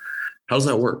 or how does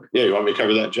that work? Yeah. You want me to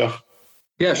cover that, Jeff?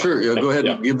 Yeah, sure. Go ahead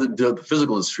and give the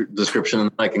physical description,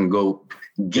 and I can go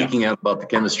geeking out about the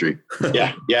chemistry.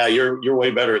 Yeah. You're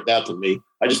way better at that than me.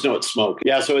 I just know it's smoke.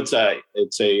 Yeah. So it's a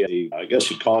I guess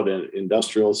you'd call it an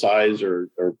industrial size or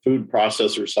food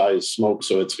processor size smoke.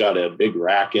 So it's got a big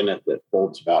rack in it that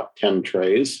holds about 10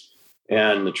 trays,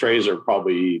 and the trays are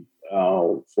probably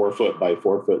 4 foot by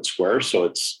 4 foot square. So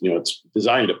it's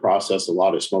designed to process a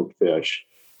lot of smoked fish,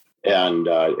 and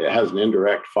it has an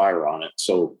indirect fire on it.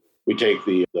 So we take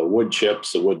the wood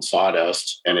chips, the wood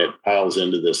sawdust, and it piles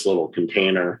into this little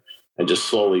container and just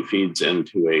slowly feeds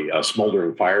into a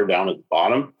smoldering fire down at the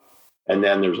bottom. And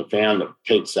then there's a fan that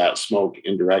takes that smoke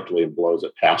indirectly and blows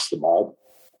it past the malt.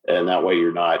 And that way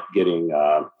you're not getting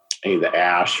any of the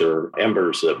ash or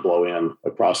embers that blow in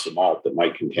across the malt that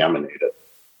might contaminate it.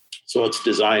 So it's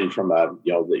designed from that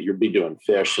you'd be doing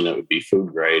fish and it would be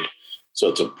food grade. So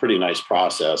it's a pretty nice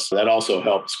process. That also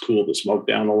helps cool the smoke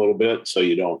down a little bit so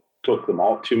you don't cook the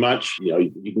malt too much.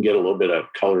 You can get a little bit of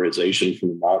colorization from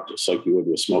the malt, just like you would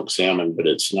with smoked salmon, but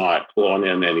it's not blowing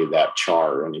in any of that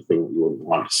char or anything that you wouldn't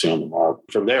want to see on the malt.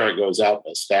 From there, it goes out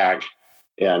the stack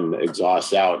and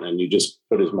exhausts out, and you just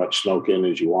put as much smoke in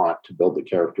as you want to build the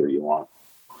character you want.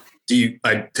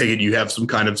 I take it you have some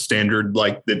kind of standard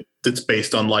like that's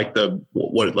based on like the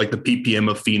ppm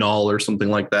of phenol or something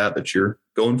like that you're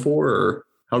going for, or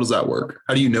how does that work?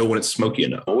 How do you know when it's smoky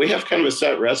enough? Well, we have kind of a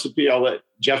set recipe. I'll let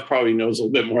Jeff probably knows a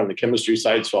little bit more on the chemistry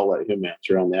side, so I'll let him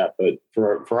answer on that. But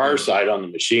for our side on the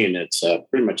machine, it's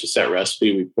pretty much a set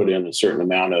recipe. We put in a certain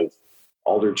amount of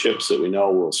alder chips that we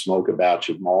know will smoke a batch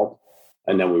of malt,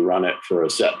 and then we run it for a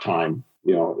set time.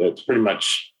 It's pretty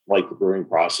much like the brewing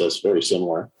process, very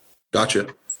similar. Gotcha.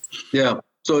 Yeah.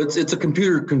 So it's a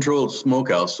computer-controlled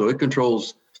smokehouse. So it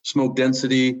controls smoke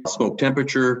density, smoke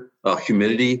temperature,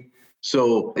 humidity.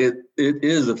 So it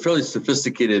is a fairly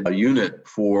sophisticated unit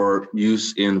for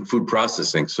use in food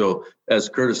processing. So as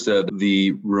Curtis said,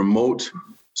 the remote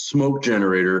smoke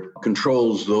generator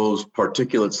controls those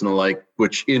particulates and the like,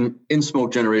 which in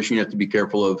smoke generation, you have to be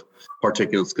careful of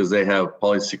particulates because they have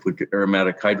polycyclic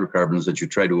aromatic hydrocarbons that you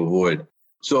try to avoid.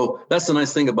 So that's the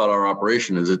nice thing about our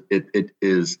operation is it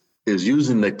is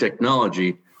using the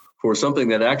technology for something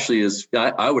that actually is,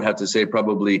 I would have to say,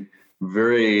 probably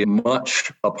very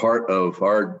much a part of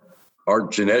our our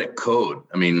genetic code.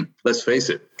 I mean, let's face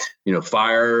it,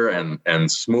 fire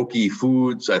and smoky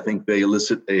foods, I think they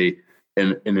elicit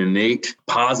an innate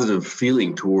positive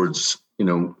feeling towards,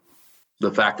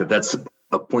 the fact that that's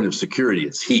a point of security.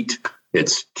 It's heat.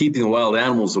 It's keeping the wild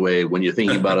animals away when you're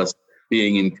thinking about us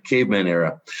being in caveman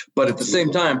era. But at the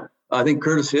same time, I think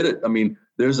Curtis hit it. I mean,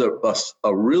 there's a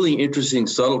really interesting,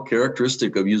 subtle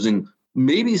characteristic of using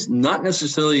maybe not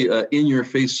necessarily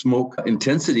in-your-face smoke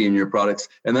intensity in your products,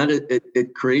 and that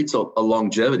it creates a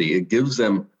longevity. It gives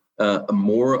them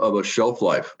more of a shelf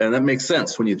life. And that makes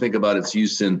sense when you think about its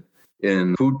use in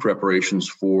food preparations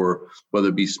for whether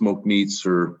it be smoked meats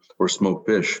or smoked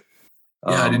fish.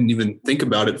 Yeah, I didn't even think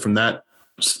about it from that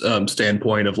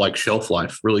standpoint of like shelf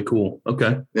life. Really cool.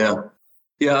 Okay. Yeah.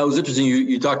 Yeah, it was interesting.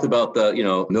 You talked about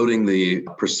noting the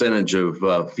percentage of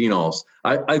phenols.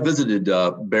 I visited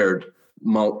Baird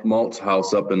Malt's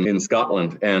house up in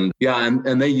Scotland, and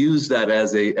they use that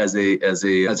as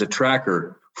a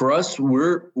tracker. For us,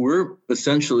 we're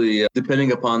essentially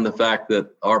depending upon the fact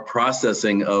that our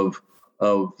processing of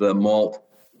the malt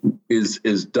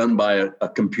is done by a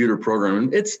computer program.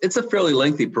 And it's a fairly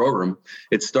lengthy program.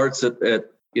 It starts at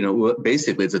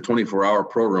basically it's a 24-hour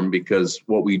program, because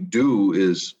what we do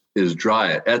is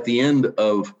dry it. At the end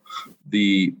of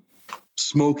the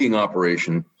smoking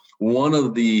operation, one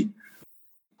of the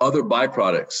other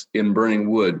byproducts in burning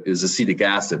wood is acetic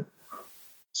acid.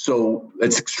 So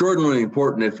it's extraordinarily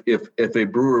important if a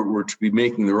brewer were to be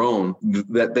making their own,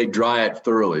 that they dry it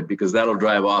thoroughly, because that'll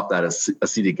drive off that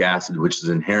acetic acid, which is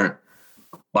an inherent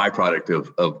byproduct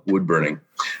of wood burning.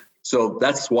 So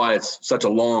that's why it's such a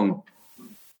long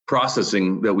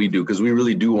processing that we do, because we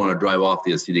really do want to drive off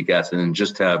the acetic acid and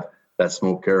just have that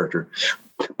smoke character.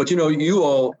 But you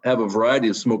all have a variety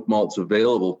of smoked malts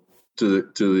available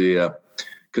to the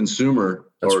consumer.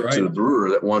 That's or right. To the brewer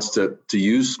that wants to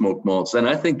use smoked malts. And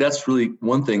I think that's really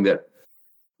one thing that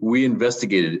we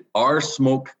investigated. Are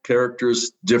smoke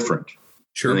characters different?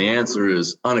 Sure. And the answer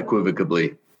is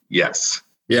unequivocally yes.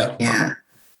 Yeah. Yeah.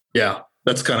 Yeah.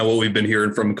 That's kind of what we've been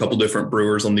hearing from a couple different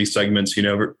brewers on these segments.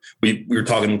 We were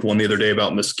talking with one the other day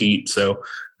about mesquite. So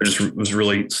I just was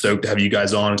really stoked to have you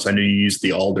guys on, because I knew you used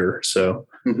the alder. So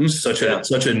such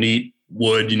a neat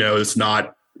wood.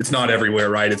 It's not everywhere,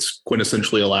 right? It's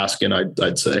quintessentially Alaskan,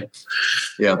 I'd say.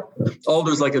 Yeah.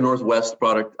 Alder's like a Northwest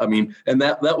product. I mean, and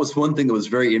that was one thing that was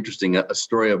very interesting. A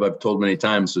story I've told many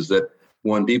times is that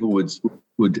when people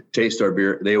would taste our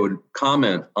beer, they would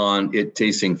comment on it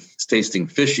tasting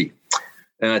fishy.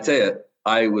 And I tell you,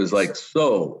 I was like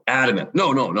so adamant.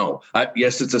 No.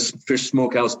 Yes, it's a fish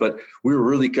smokehouse, but we were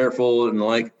really careful and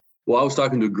like. Well, I was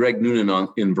talking to Greg Noonan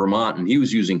in Vermont, and he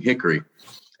was using hickory,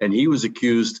 and he was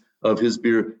accused of his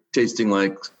beer tasting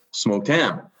like smoked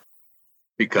ham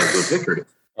because of hickory.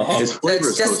 His flavor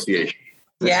association.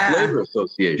 Flavor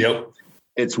association. Yep.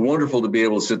 It's wonderful to be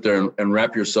able to sit there and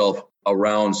wrap yourself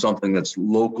around something that's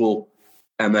local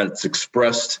and that it's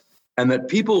expressed and that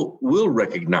people will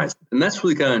recognize it. And that's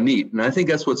really kind of neat. And I think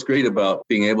that's what's great about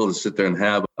being able to sit there and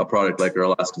have a product like our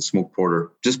Alaskan Smoked Porter,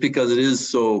 just because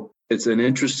it's an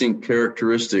interesting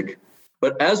characteristic.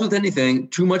 But as with anything,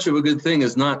 too much of a good thing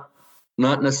is not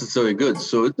necessarily good.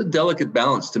 So it's a delicate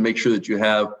balance to make sure that you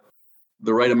have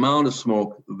the right amount of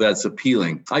smoke that's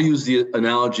appealing. I use the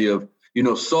analogy of,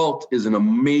 salt is an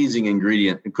amazing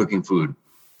ingredient in cooking food,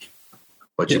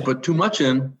 but you put too much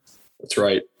in. That's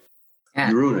right.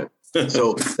 You ruin it.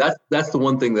 So that's the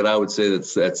one thing that I would say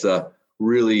that's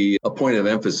really a point of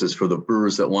emphasis for the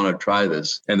brewers that want to try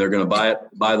this, and they're going to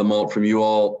buy the malt from you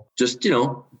all. Just,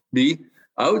 be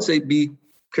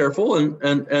careful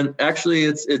and actually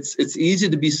it's easy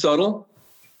to be subtle,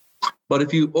 but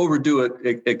if you overdo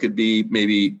it, it could be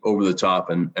maybe over the top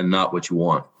and not what you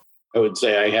want. I would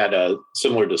say I had a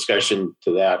similar discussion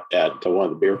to that at one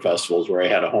of the beer festivals, where I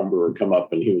had a home brewer come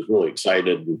up and he was really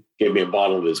excited and gave me a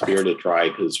bottle of his beer to try,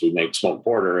 because we make smoked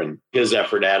porter, and his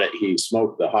effort at it, he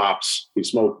smoked the hops, he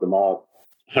smoked the malt,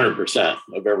 100%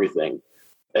 of everything.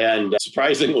 And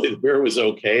surprisingly, the beer was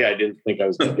okay. I didn't think I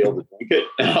was going to be able to drink it.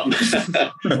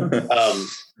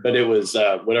 But it was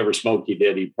whatever smoke he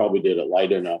did, he probably did it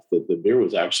light enough that the beer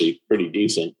was actually pretty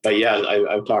decent. But yeah,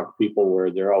 I've talked to people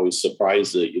where they're always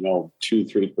surprised that,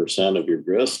 2-3% of your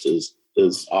grist is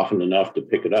often enough to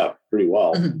pick it up pretty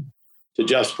well. Mm-hmm. To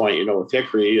Jeff's point, with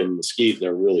hickory and mesquite,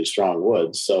 they're really strong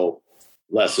woods. So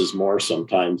less is more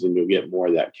sometimes, and you'll get more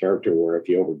of that character where if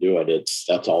you overdo it,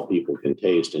 that's all people can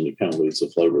taste, and you kind of lose the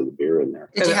flavor of the beer in there.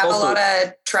 Did you have a lot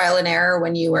of trial and error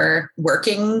when you were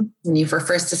working, when you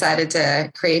first decided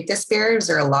to create this beer? Was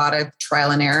there a lot of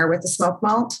trial and error with the smoked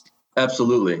malt?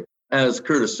 Absolutely. As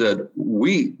Curtis said,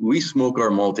 we smoke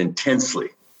our malt intensely.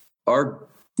 Our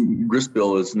grist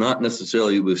bill is not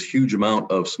necessarily this huge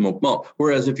amount of smoked malt.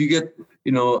 Whereas if you get,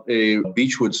 a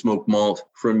Beechwood smoked malt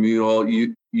from you all,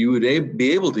 you would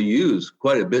be able to use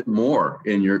quite a bit more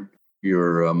in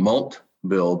your malt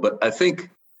bill. But I think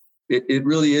it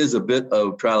really is a bit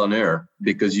of trial and error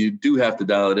because you do have to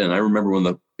dial it in. I remember when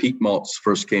the peat malts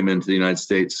first came into the United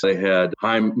States, they had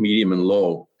high, medium, and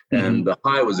low. And the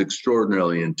high was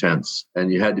extraordinarily intense, and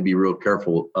you had to be real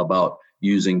careful about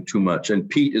using too much. And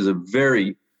peat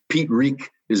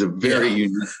reek is a very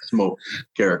unique smoke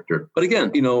character. But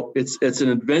again, it's an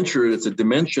adventure. It's a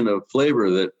dimension of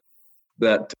flavor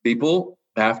that people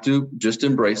have to just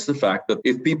embrace the fact that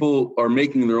if people are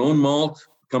making their own malt,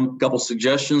 a couple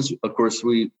suggestions. Of course,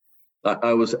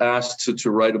 I was asked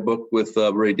to write a book with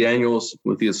Ray Daniels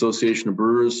with the Association of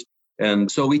Brewers.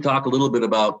 And so we talk a little bit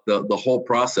about the whole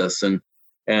process. And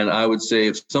I would say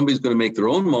if somebody's going to make their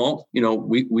own malt,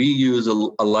 we use a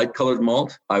light colored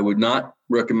malt. I would not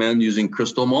recommend using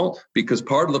crystal malt because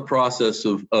part of the process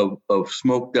of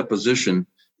smoke deposition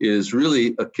is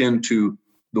really akin to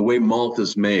the way malt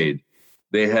is made.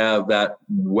 They have that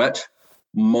wet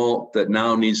malt that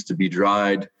now needs to be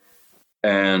dried.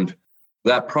 And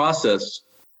that process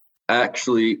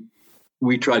actually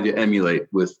we tried to emulate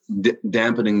with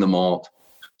dampening the malt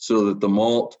so that the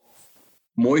malt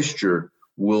moisture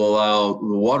will allow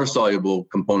the water-soluble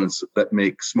components that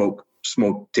make smoke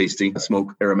tasty,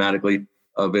 smoke aromatically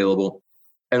available.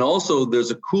 And also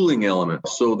there's a cooling element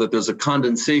so that there's a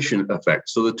condensation effect.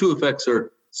 So the two effects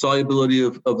are solubility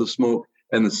of the smoke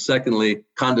and secondly,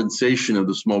 condensation of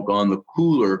the smoke on the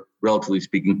cooler, relatively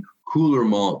speaking, cooler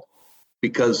malt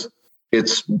because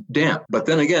it's damp. But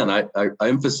then again, I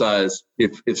emphasize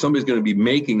if somebody's going to be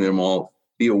making their malt,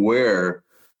 be aware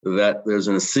that there's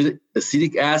an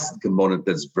acetic acid component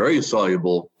that's very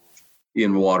soluble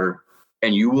in water,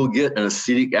 and you will get an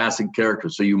acetic acid character.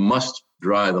 So you must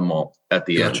dry the malt at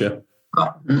the end.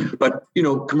 But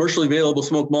commercially available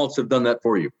smoked malts have done that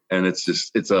for you, and it's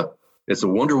a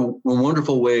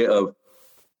wonderful way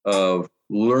of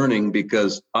learning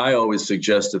because I always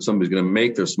suggest if somebody's going to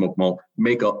make their smoked malt,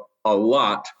 make a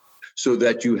lot so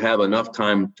that you have enough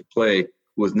time to play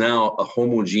with now a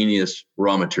homogeneous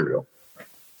raw material.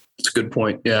 That's a good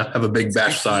point. Yeah. Have a big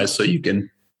batch size so you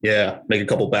can, make a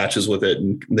couple batches with it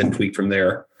and then tweak from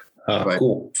there. Right.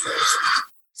 Cool.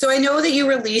 So I know that you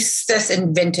release this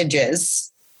in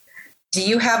vintages. Do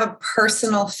you have a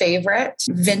personal favorite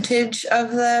vintage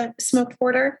of the smoked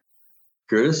porter?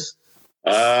 Curtis?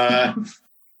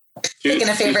 Picking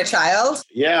a favorite child?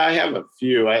 Yeah, I have a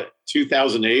few.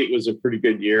 2008 was a pretty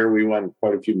good year. We won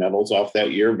quite a few medals off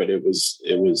that year, but it was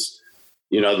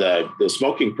the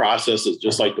smoking process is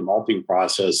just like the malting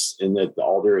process in that the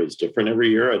alder is different every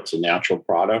year. It's a natural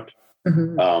product.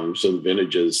 Mm-hmm. So the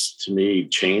vintages to me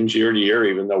change year to year,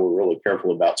 even though we're really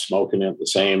careful about smoking it the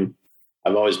same.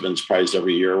 I've always been surprised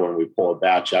every year when we pull a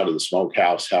batch out of the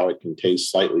smokehouse, how it can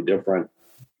taste slightly different.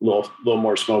 A little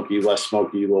more smoky, less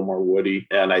smoky, a little more woody.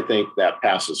 And I think that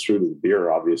passes through to the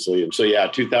beer, obviously. And so,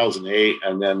 2008.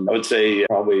 And then I would say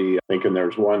probably thinking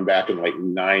there's one back in like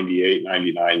 98,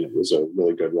 99 that was a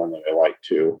really good one that I liked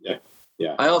too.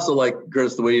 Yeah. I also like,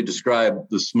 Curtis, the way you describe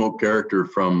the smoke character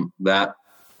from that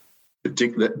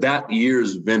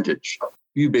year's vintage.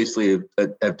 You basically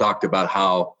have talked about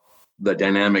how the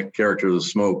dynamic character of the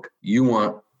smoke, you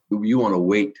want to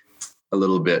wait a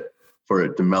little bit for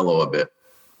it to mellow a bit.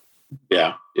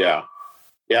 Yeah.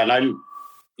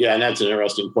 And that's an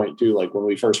interesting point too. Like when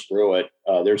we first brew it,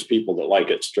 there's people that like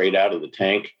it straight out of the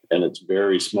tank and it's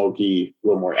very smoky, a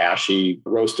little more ashy,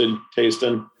 roasted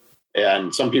tasting.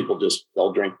 And some people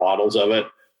they'll drink bottles of it.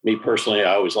 Me personally,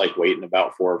 I always like waiting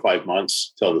about 4 or 5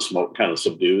 months till the smoke kind of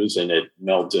subdues and it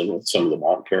melds in with some of the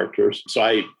malt characters. So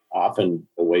I often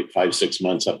will wait 5-6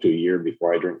 months up to a year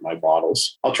before I drink my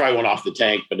bottles. I'll try one off the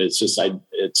tank, but it's just,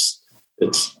 it's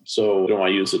so I don't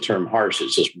want to use the term harsh.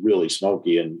 It's just really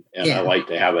smoky and I like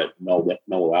to have it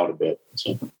mellow out a bit.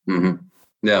 So. Mm-hmm.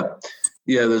 Yeah.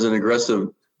 There's an aggressive,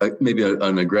 maybe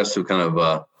an aggressive kind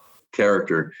of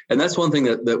character. And that's one thing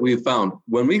that we've found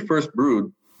when we first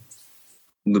brewed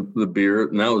the beer.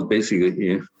 Now is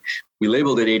basically, we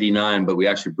labeled it 89, but we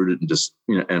actually brewed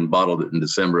it and bottled it in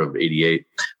December of 88.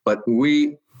 But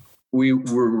we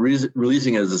were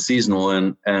releasing it as a seasonal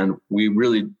and we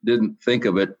really didn't think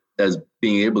of it as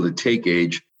being able to take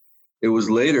age. It was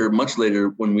much later,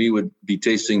 when we would be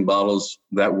tasting bottles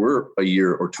that were a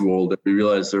year or two old, that we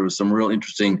realized there was some real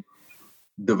interesting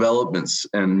developments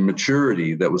and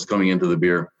maturity that was coming into the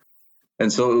beer.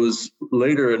 And so it was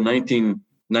later in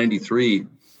 1993,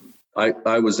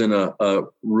 I was in a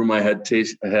room. I had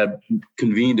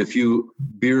convened a few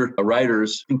beer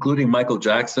writers, including Michael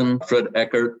Jackson, Fred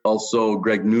Eckert, also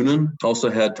Greg Noonan, also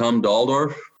had Tom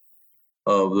Daldorf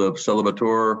of the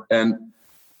Celebator,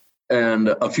 and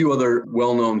a few other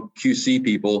well-known QC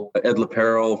people, Ed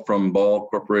LaPerro from Ball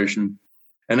Corporation,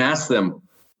 and asked them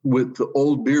with the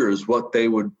old beers what they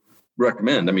would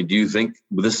recommend. I mean, do you think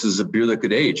this is a beer that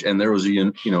could age? And there was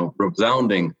a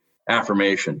resounding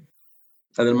affirmation.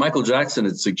 And then Michael Jackson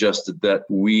had suggested that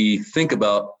we think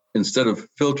about, instead of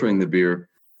filtering the beer,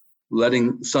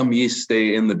 letting some yeast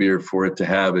stay in the beer for it to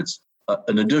have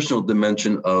an additional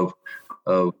dimension of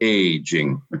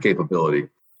aging capability.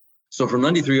 So from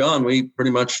 93 on, we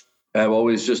pretty much have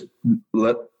always just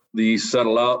let the yeast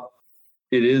settle out.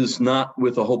 It is not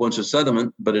with a whole bunch of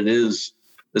sediment, but it is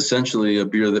essentially a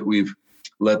beer that we've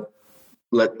let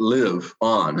live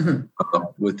on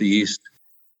with the yeast,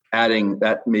 adding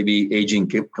that maybe aging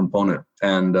component.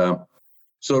 And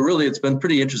so really, it's been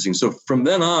pretty interesting. So from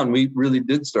then on, we really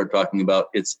did start talking about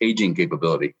its aging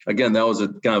capability. Again, that was a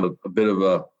kind of a bit of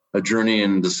a journey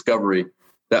and discovery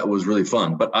that was really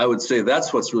fun. But I would say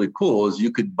that's what's really cool is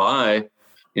you could buy,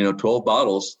 12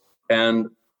 bottles and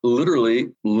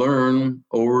literally learn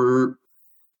over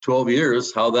 12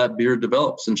 years how that beer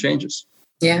develops and changes.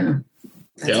 Yeah.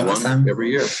 That's awesome.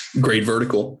 Every year. Great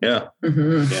vertical. Yeah.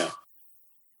 Mm-hmm. Yeah.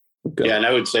 Okay. Yeah. And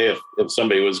I would say if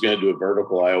somebody was going to do a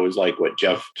vertical, I always like what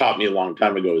Jeff taught me a long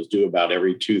time ago is do about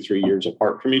every 2-3 years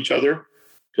apart from each other,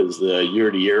 because the year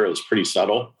to year is pretty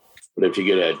subtle. But if you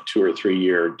get a 2 or 3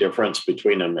 year difference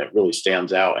between them, it really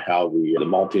stands out how the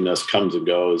maltiness comes and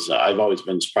goes. I've always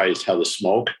been surprised how the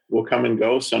smoke will come and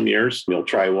go. Some years you'll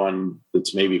try one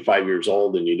that's maybe 5 years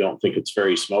old and you don't think it's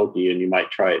very smoky, and you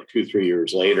might try it 2-3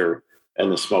 years later and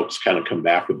the smokes kind of come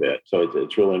back a bit. So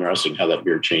it's really interesting how that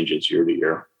beer changes year to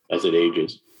year as it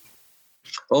ages.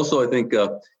 Also, I think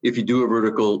if you do a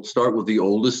vertical, start with the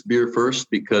oldest beer first,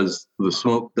 because the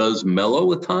smoke does mellow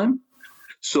with time.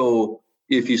 So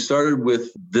if you started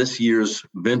with this year's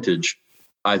vintage,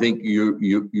 I think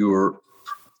your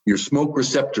smoke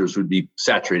receptors would be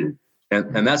saturated.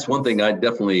 And that's one thing I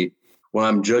definitely, when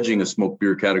I'm judging a smoked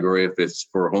beer category, if it's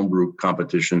for a homebrew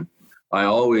competition, I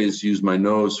always use my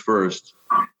nose first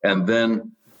and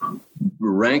then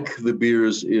rank the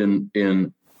beers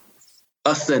in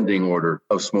ascending order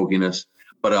of smokiness.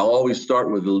 But I'll always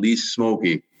start with the least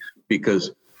smoky,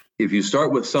 because if you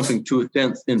start with something too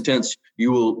intense,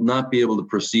 you will not be able to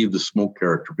perceive the smoke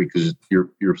character because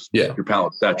your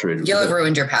palate's saturated. You'll have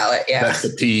ruined your palate. Yeah. That's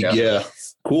fatigue. Yeah.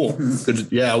 Cool.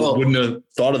 I wouldn't have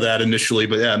thought of that initially,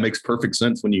 but yeah, it makes perfect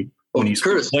sense when you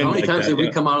Curtis, how many times have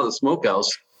we come out of the smokehouse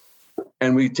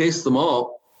and we taste them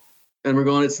all and we're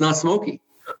going, it's not smoky.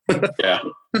 Yeah.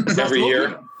 Every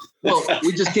year. Well,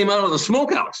 we just came out of the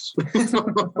smokehouse.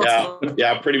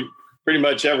 Yeah. Pretty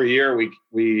much every year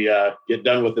we get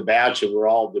done with the batch and we're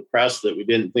all depressed that we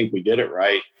didn't think we did it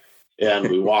right. And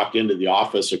we walk into the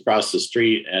office across the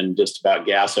street and just about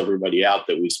gas everybody out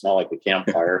that we smell like a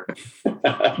campfire.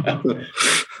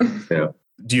 Yeah.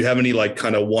 Do you have any like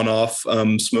kind of one-off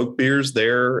smoke beers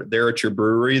there at your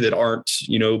brewery that aren't,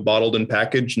 bottled and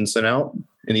packaged and sent out?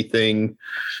 Anything,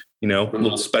 a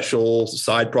little special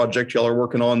side project y'all are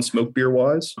working on smoke beer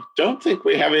wise? Don't think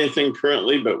we have anything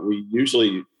currently, but we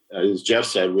usually, as Jeff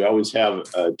said, we always have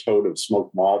a tote of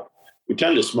smoked malt. We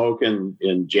tend to smoke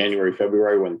in January,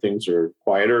 February when things are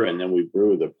quieter, and then we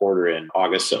brew the porter in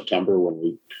August, September when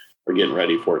we are getting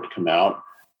ready for it to come out.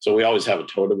 So we always have a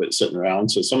tote of it sitting around.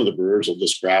 So some of the brewers will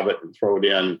just grab it and throw it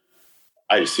in.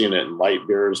 I've seen it in light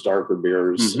beers, darker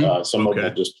beers. Some of them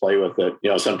will just play with it.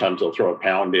 Sometimes they'll throw a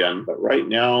pound in. But right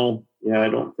now, I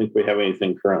don't think we have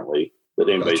anything currently that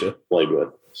anybody's played with.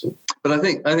 So. But I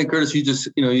think Curtis, you just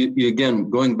you again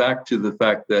going back to the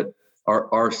fact that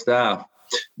our staff,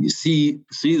 you see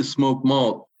the smoked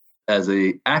malt as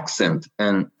a accent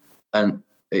and an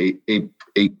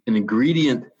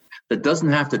ingredient that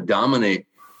doesn't have to dominate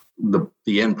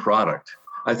the end product.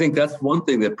 I think that's one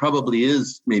thing that probably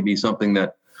is maybe something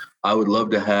that I would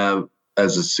love to have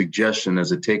as a suggestion,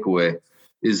 as a takeaway,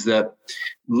 is that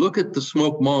look at the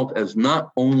smoked malt as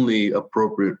not only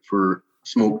appropriate for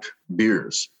smoked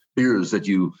beers that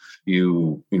you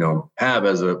have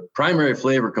as a primary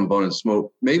flavor component,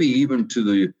 smoke, maybe even to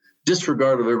the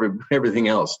disregard of everything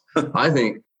else. I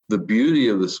think the beauty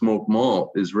of the smoked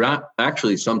malt is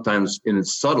actually sometimes in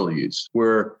its subtle use,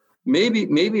 where maybe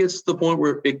it's the point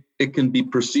where it can be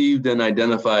perceived and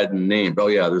identified and named. Oh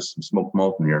yeah, there's some smoked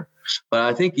malt in here. But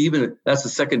I think even that's a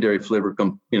secondary flavor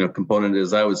component,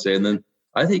 as I would say. And then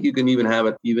I think you can even have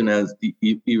it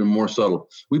even more subtle.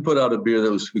 We put out a beer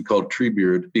that we called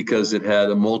Treebeard because it had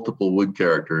a multiple wood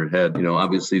character. It had,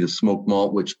 obviously the smoked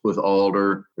malt, which with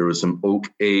alder, there was some oak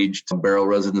aged barrel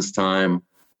residence time,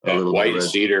 a little white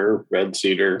cedar, red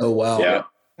cedar. Oh, wow. Yeah.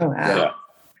 Oh, wow. Yeah.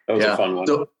 That was a fun one.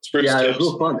 So, it was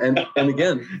real fun. And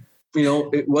again,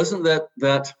 it wasn't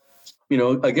that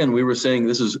again, we were saying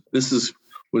this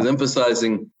was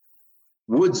emphasizing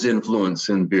wood's influence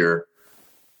in beer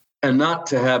and not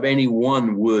to have any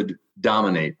one wood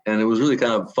dominate. And it was really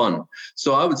kind of fun.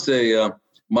 So I would say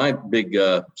my big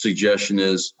suggestion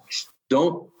is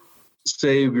don't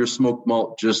save your smoked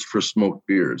malt just for smoked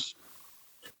beers.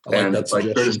 Like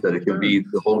Curtis said, it can be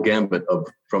the whole gambit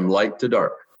from light to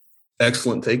dark.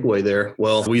 Excellent takeaway there.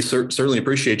 Well, we certainly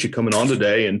appreciate you coming on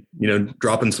today and,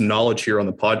 dropping some knowledge here on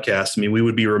the podcast. I mean, we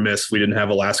would be remiss if we didn't have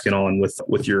Alaskan on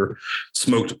with your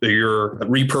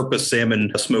repurposed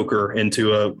salmon smoker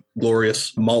into a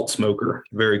glorious malt smoker.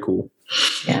 Very cool.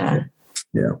 Yeah.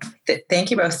 Yeah. Thank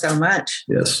you both so much.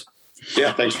 Yes.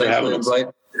 Yeah. Thanks for having us.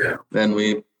 Yeah. And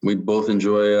we both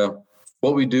enjoy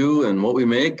what we do and what we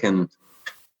make and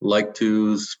like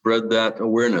to spread that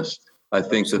awareness. I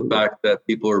think the fact that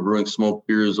people are brewing smoked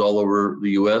beers all over the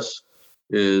U.S.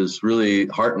 is really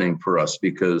heartening for us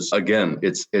because, again,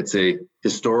 it's a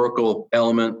historical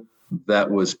element that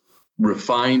was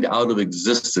refined out of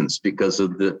existence because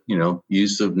of the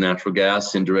use of natural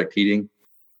gas, indirect heating,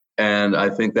 and I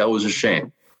think that was a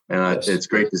shame. And it's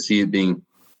great to see it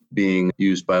being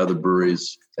used by other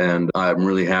breweries, and I'm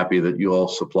really happy that you all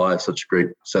supply such a great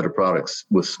set of products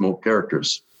with smoked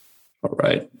characters. All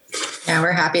right. Yeah,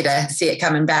 we're happy to see it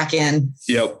coming back in.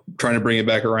 Yep. Trying to bring it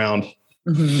back around.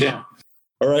 Mm-hmm. Yeah.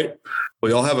 All right.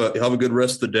 Well, y'all have a good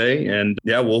rest of the day, and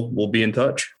we'll be in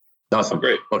touch. Awesome.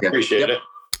 Great. Okay. Appreciate it.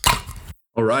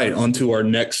 All right. On to our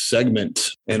next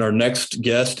segment. And our next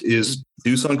guest is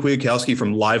Dusan Kwiatkowski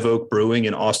from Live Oak Brewing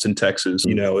in Austin, Texas.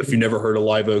 If you never heard of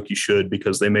Live Oak, you should,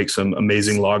 because they make some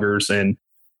amazing lagers and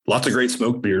lots of great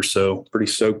smoked beers. So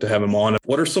pretty stoked to have him on.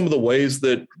 What are some of the ways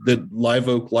that Live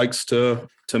Oak likes to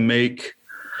make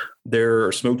their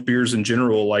smoked beers in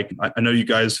general? Like, I know you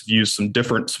guys have used some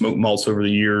different smoked malts over the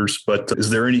years, but is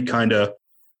there any kind of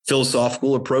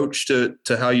philosophical approach to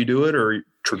how you do it, or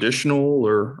traditional,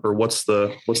 or what's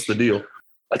the deal?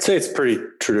 I'd say it's pretty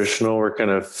traditional. We're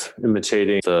kind of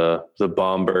imitating the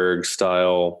Bomberg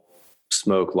style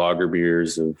smoke lager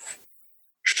beers of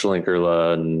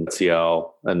Schlinkerla and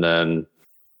Cial, and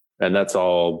that's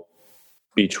all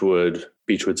beechwood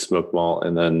smoked malt,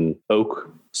 and then oak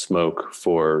smoke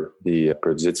for the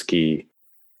Grodzicki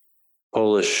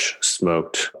Polish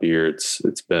smoked beer. It's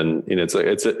been, it's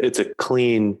a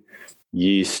clean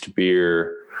yeast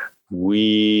beer.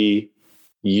 We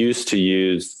used to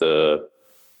use the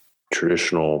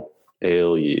traditional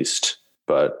ale yeast,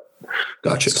 but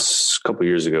Gotcha. A couple of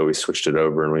years ago we switched it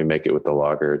over and we make it with the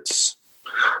lager. It's,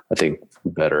 I think,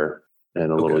 better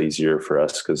and a little easier for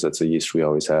us because that's a yeast we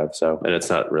always have. So, and it's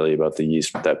not really about the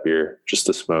yeast with that beer, just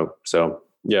the smoke. So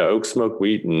yeah, oak smoked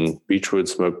wheat and beechwood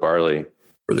smoked barley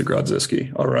for the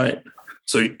Grodzicki. All right.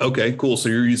 So, okay, cool. So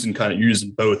you're using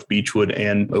both beechwood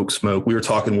and oak smoke. We were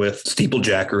talking with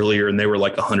Steeplejack earlier and they were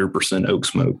like 100% oak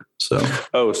smoke. So,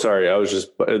 oh, sorry. I was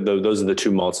just, those are the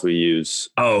two malts we use.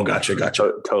 Oh, gotcha.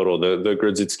 Total. The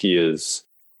Grodzicki is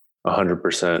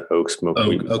 100% oak smoke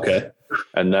wheat. Okay.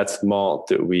 And that's malt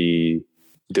that we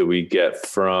get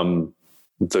from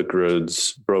the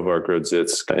Browar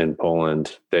Grodzisk in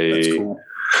Poland. They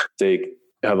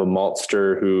have a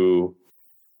maltster who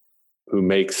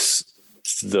makes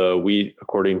the wheat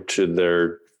according to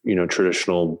their,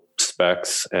 traditional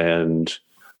specs. And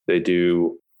they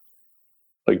do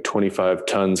like 25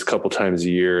 tons a couple times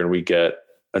a year. And we get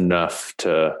enough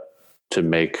to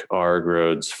make our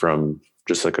groads from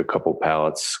just like a couple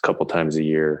pallets, a couple times a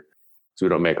year. So we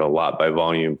don't make a lot by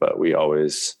volume, but we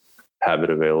always have it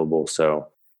available. So,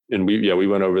 and we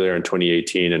went over there in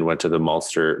 2018 and went to the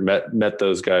maltster, met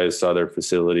those guys, saw their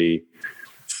facility,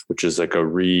 which is like a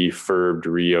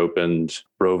reopened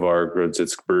Browar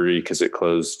Grodzisk brewery because it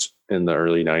closed in the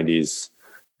early 90s,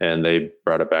 and they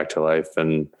brought it back to life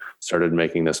and started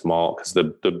making this malt because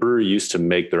the brewery used to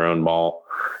make their own malt,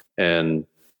 and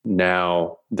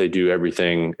now they do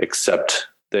everything except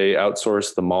they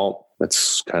outsource the malt.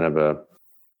 It's kind of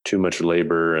too much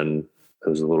labor, and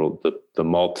there's the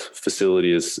malt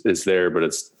facility is there, but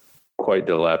it's quite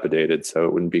dilapidated, so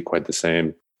it wouldn't be quite the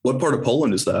same. What part of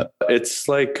Poland is that? It's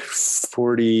like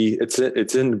 40. It's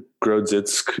in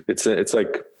Grodzisk. It's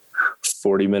like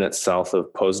 40 minutes south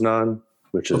of Poznan,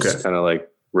 which is kind of like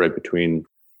right between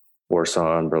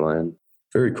Warsaw and Berlin.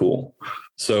 Very cool.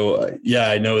 So yeah,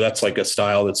 I know that's like a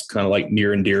style that's kind of like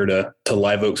near and dear to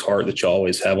Live Oak's heart that you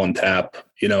always have on tap.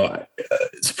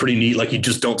 It's pretty neat. Like you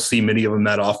just don't see many of them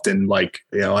that often. Like,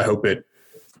 I hope it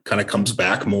kind of comes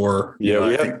back more. Yeah,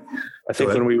 I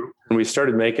think when we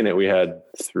started making it, we had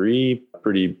 3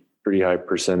 pretty high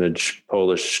percentage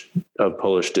Polish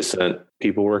descent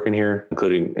people working here,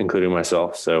 including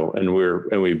myself. So, and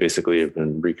we basically have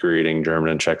been recreating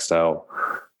German and Czech style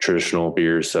traditional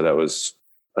beers. So that was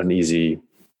an easy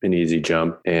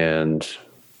jump. And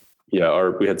yeah,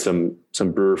 we had some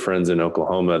brewer friends in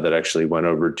Oklahoma that actually went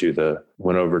over to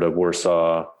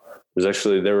Warsaw.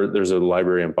 There's a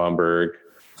library in Bamberg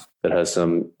that has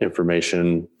some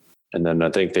information. And then I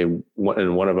think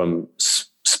one of them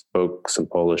spoke some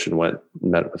Polish and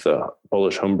met with the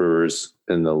Polish homebrewers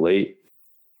in the late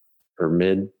or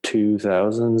mid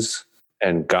 2000s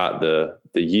and got the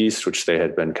yeast, which they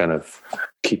had been kind of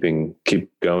keep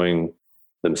going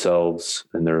themselves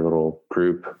in their little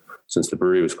group since the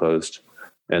brewery was closed,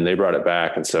 and they brought it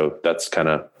back. And so that's kind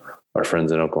of our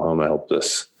friends in Oklahoma helped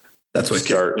us. That's what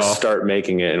start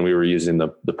making it. And we were using the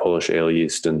Polish ale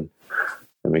yeast, and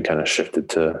then we kind of shifted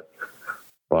to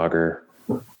lager.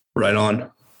 Right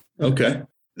on. Okay.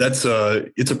 That's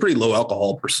it's a pretty low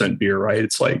alcohol percent beer, right?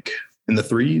 It's like in the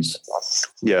 3s.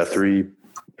 Yeah. 3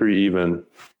 even.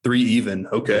 3 even.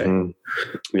 Okay.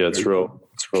 Mm-hmm. Yeah. It's real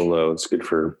low. It's good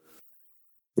for,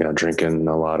 drinking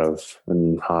a lot of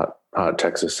in hot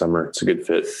Texas summer. It's a good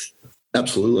fit.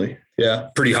 Absolutely. Yeah.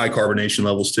 Pretty high carbonation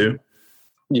levels too.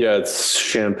 Yeah. It's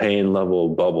champagne level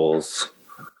bubbles.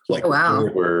 Like, wow.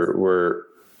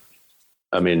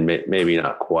 Maybe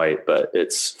not quite, but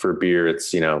it's for beer.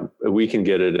 It's, we can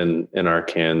get it in our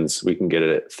cans. We can get it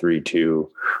at 3.2,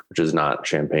 which is not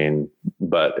champagne,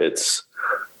 but it's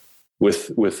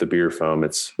with the beer foam.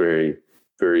 It's very,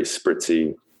 very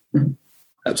spritzy.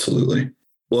 Absolutely.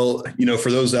 Well,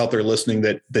 for those out there listening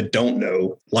that don't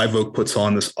know, Live Oak puts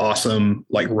on this awesome,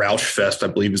 like Roush Fest, I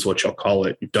believe is what y'all call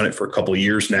it. You've done it for a couple of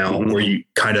years now, where you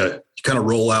kind of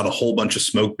roll out a whole bunch of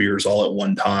smoke beers all at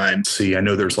one time. See, I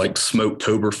know there's like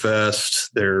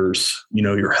Smoketoberfest. There's,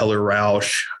 your Heller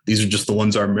Roush. These are just the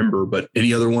ones I remember, but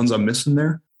any other ones I'm missing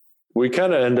there? We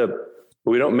kind of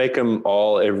we don't make them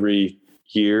all every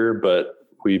year, but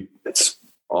it's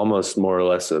almost more or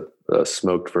less a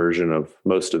smoked version of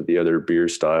most of the other beer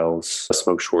styles. A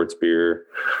smoked Schwarz beer.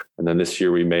 And then this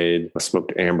year we made a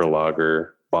smoked amber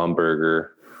lager,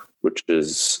 Bamberger, which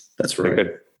is... That's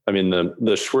right.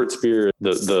 The Schwarz beer,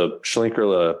 the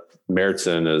Schlinkerla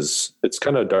Märzen it's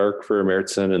kind of dark for a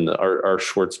Märzen, and our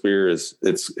Schwarz beer it's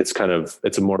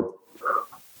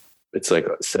like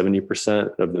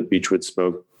 70% of the Beechwood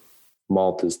smoke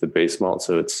malt is the base malt.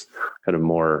 So it's kind of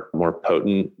more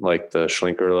potent, like the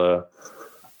Schlinkerla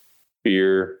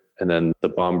beer. And then the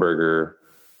Bamberger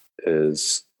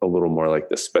is a little more like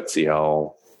the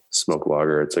Spezial smoke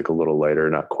lager. It's like a little lighter,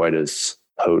 not quite as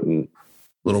potent.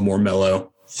 A little more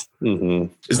mellow.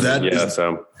 Mm-hmm. Is that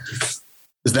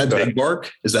Big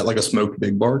Bark? Is that like a smoked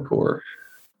Big Bark or?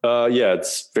 Yeah,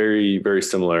 it's very, very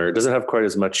similar. It doesn't have quite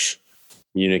as much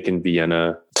Munich and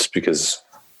Vienna, just because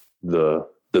the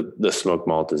smoked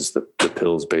malt is the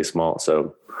Pils base malt.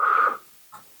 So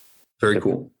very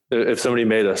cool. If somebody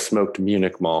made a smoked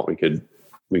Munich malt, we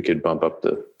could bump up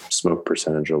the smoke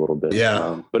percentage a little bit.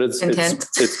 Yeah, but it's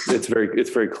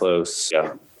very close.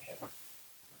 Yeah.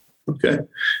 Okay.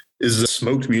 Is a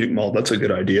smoked Munich malt? That's a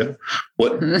good idea.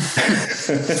 What?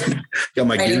 Got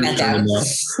my gears turning now.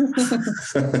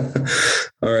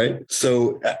 All right.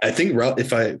 So I think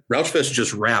Roush Fest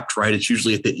just wrapped, right? It's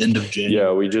usually at the end of January.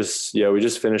 Yeah, we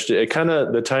just finished it. It kind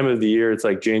of, the time of the year, it's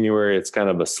like January. It's kind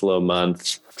of a slow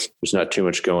month. There's not too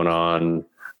much going on.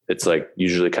 It's like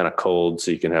usually kind of cold,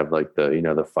 so you can have like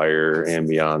the fire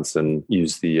ambiance and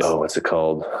use the what's it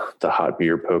called? The hot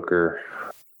beer poker.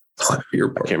 I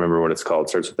can't remember what it's called. It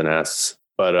starts with an S.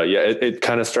 But it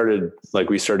kind of started, like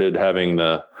we started having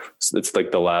it's like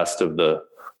the last of the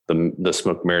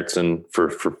smoked Märzen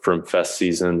from fest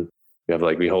season.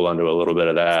 We hold on to a little bit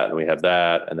of that, and we have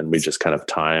that. And then we just kind of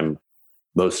time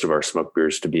most of our smoked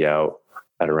beers to be out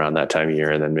at around that time of year.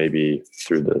 And then maybe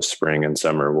through the spring and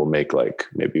summer, we'll make like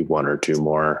maybe 1 or 2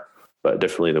 more. But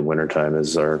definitely the wintertime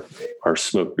is our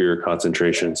smoked beer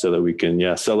concentration, so that we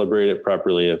can, celebrate it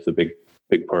properly at the big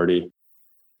party.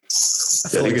 I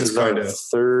feel like it's kind of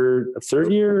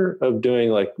third year of doing,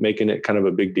 like, making it kind of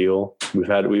a big deal. We've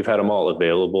had them all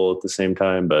available at the same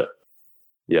time, but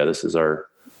this is I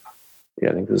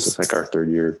think this is like our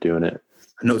 3rd year of doing it.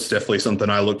 I know it's definitely something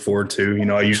I look forward to.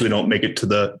 I usually don't make it to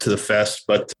the fest,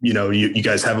 but you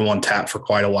guys have them on tap for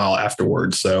quite a while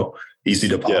afterwards. So easy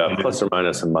to pop. Yeah, plus or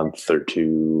minus a month or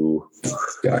 2.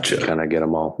 Gotcha. Kind of get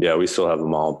them all. Yeah, we still have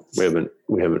them all. We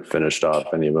haven't finished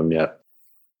off any of them yet.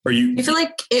 I feel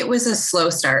like it was a slow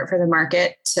start for the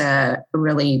market to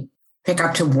really pick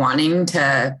up to wanting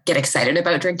to get excited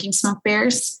about drinking smoked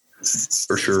beers?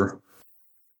 For sure.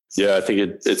 Yeah, I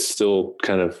think it's still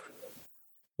kind of,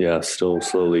 still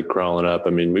slowly crawling up.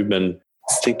 I mean, we've been,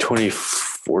 I think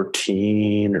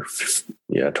 2014 or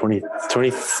 20,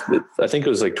 I think it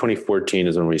was like 2014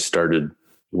 is when we started.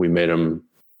 We made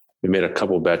a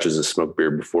couple batches of smoked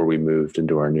beer before we moved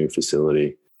into our new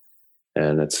facility.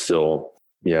 And it's still,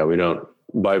 we don't,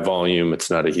 by volume, it's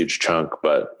not a huge chunk,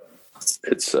 but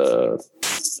it's a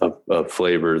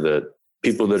flavor that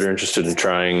people that are interested in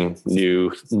trying new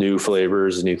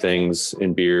flavors, new things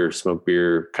in beer, smoked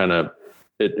beer, kind of,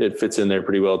 it fits in there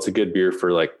pretty well. It's a good beer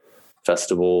for like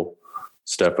festival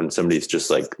stuff when somebody's just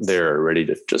like they're ready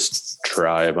to just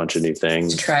try a bunch of new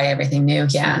things. Try everything new.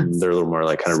 Yeah. And they're a little more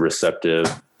like kind of receptive.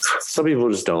 Some people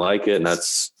just don't like it, and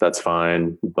that's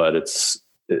fine. But it's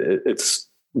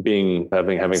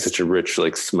having such a rich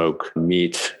like smoke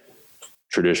meat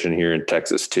tradition here in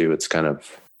Texas too. It's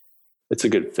a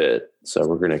good fit. So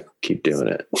we're going to keep doing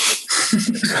it.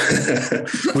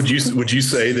 Would you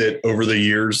say that over the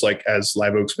years, like as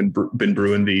Live Oak's been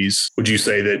brewing these, would you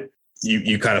say that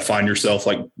you kind of find yourself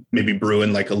like maybe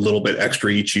brewing like a little bit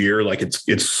extra each year? Like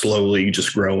it's slowly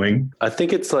just growing. I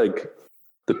think it's like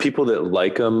the people that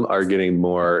like them are getting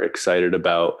more excited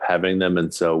about having them.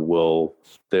 And so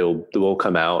they'll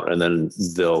come out and then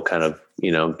they'll kind of,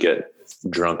 get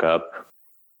drunk up.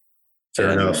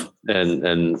 Fair enough.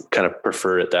 And kind of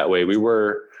prefer it that way. We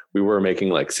were making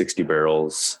like 60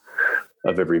 barrels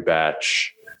of every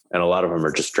batch, and a lot of them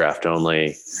are just draft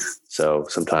only. So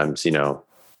sometimes,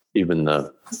 even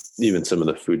some of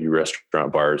the foodie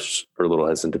restaurant bars are a little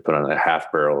hesitant to put on a half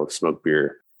barrel of smoked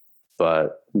beer,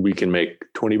 but we can make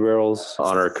 20 barrels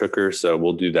on our cooker. So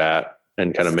we'll do that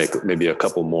and kind of make maybe a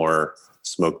couple more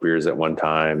smoked beers at one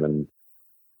time. And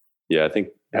I think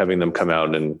having them come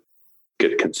out and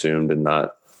get consumed and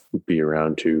not be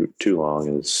around too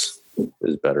long is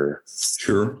better.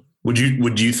 Sure. Would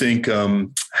you think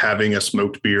having a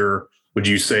smoked beer, would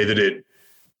you say that it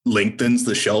lengthens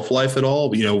the shelf life at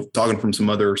all? Talking from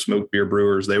some other smoked beer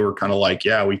brewers, they were kind of like,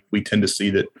 we tend to see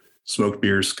that smoked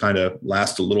beers kind of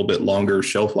last a little bit longer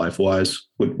shelf life wise.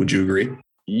 Would you agree?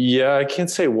 Yeah, I can't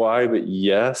say why, but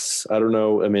yes. I don't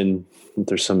know. I mean,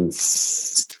 there's some,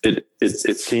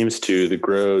 it seems to the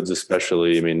Grodes,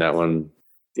 especially. I mean, that one's,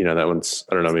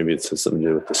 I don't know, maybe it has something to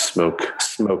do with the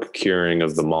smoke curing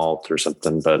of the malt or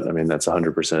something, but I mean, that's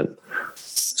 100%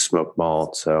 smoked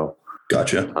malt. So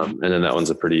gotcha. And then that one's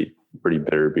a pretty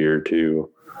bitter beer too.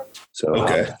 So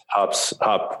okay.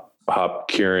 Hop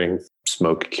curing,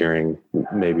 smoke curing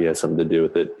maybe has something to do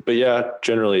with it, but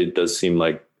generally it does seem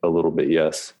like a little bit.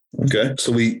 Yes. Okay.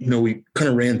 So we kind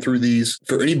of ran through these.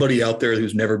 For anybody out there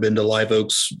who's never been to Live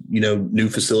Oak's, new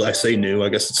facility, I say new, I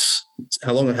guess it's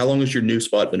how long has your new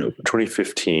spot been open?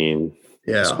 2015.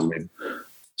 Yeah.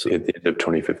 So at the end of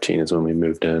 2015 is when we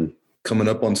moved in. Coming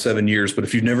up on 7 years. But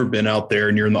if you've never been out there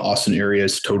and you're in the Austin area,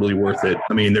 it's totally worth it.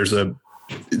 I mean,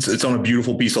 it's on a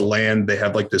beautiful piece of land. They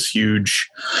have like this huge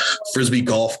Frisbee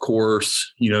golf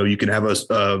course. You can have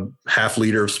a half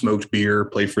liter of smoked beer,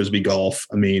 play Frisbee golf.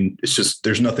 I mean, it's just,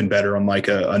 there's nothing better on like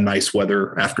a nice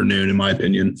weather afternoon, in my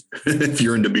opinion, if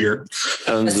you're into beer.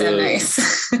 Tons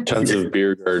of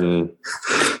beer garden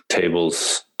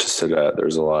tables to sit at.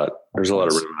 There's a lot of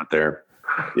room out there.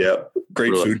 Yeah.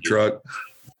 Great food truck.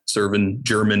 Serving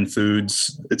German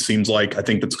foods. It seems like, I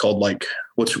think it's called like,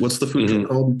 what's the food truck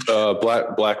called?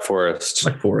 Black Forest.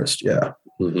 Black Forest. Yeah.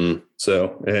 Mm-hmm.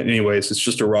 So anyways, it's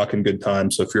just a rocking good time.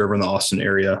 So if you're ever in the Austin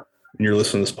area and you're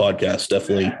listening to this podcast,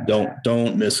 definitely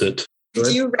don't miss it.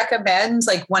 Do you recommend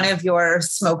like one of your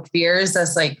smoked beers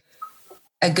as like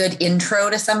a good intro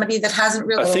to somebody that hasn't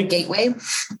really a gateway?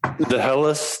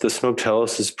 The smoked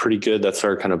Hellas is pretty good. That's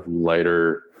our kind of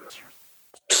lighter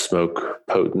smoke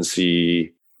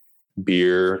potency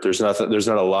beer. There's not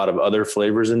a lot of other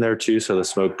flavors in there too. So the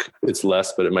smoke, it's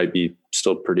less, but it might be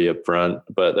still pretty upfront.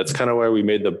 But that's kind of why we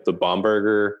made the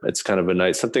Bomberger. It's kind of a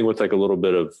nice, something with like a little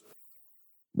bit of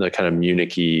the kind of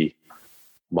Munich-y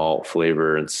malt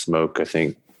flavor and smoke. I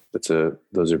think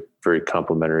those are very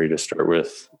complimentary to start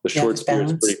with. The Schwartz beer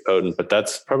is pretty potent, but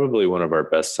that's probably one of our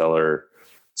best seller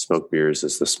smoked beers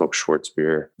is the smoked Schwartz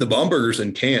beer. The Bomberger's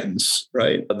in cans,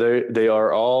 right? They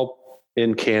are all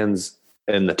in cans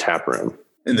in the tap room.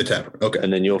 In the tap room. Okay.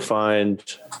 And then you'll find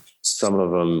some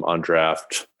of them on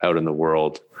draft out in the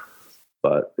world,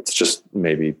 but it's just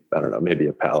maybe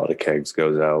a pallet of kegs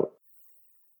goes out.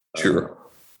 Sure.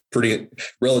 Pretty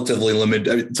relatively limited.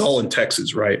 I mean, it's all in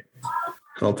Texas, right?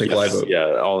 I don't think live oak.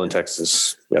 Yeah, all in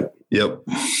Texas. Yep.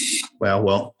 Wow.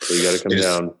 Well, so you got to come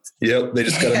down. Yep. They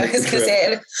just got to I make was the going to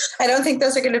trip. say, I don't think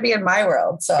those are going to be in my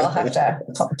world. So I'll have to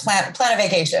plan a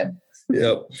vacation.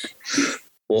 Yep.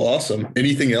 Well, awesome.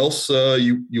 Anything else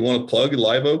you want to plug at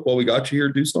Live Oak while we got you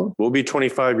here, Duston? We'll be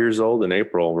 25 years old in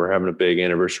April. We're having a big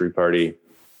anniversary party.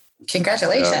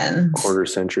 Congratulations. Quarter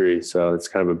century. So it's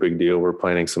kind of a big deal. We're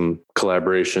planning some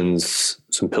collaborations,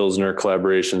 some Pilsner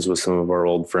collaborations with some of our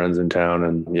old friends in town.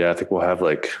 And I think we'll have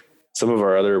like some of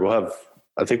our other,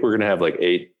 I think we're going to have like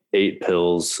eight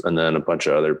pills and then a bunch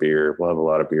of other beer. We'll have a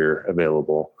lot of beer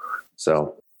available.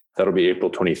 So that'll be April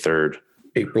 23rd.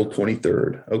 April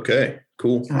 23rd. Okay,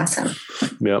 cool. Awesome.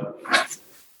 Yep.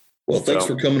 Well, thanks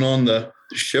for coming on the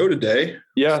show today.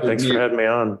 Yeah. Thanks for having me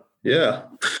on. Yeah.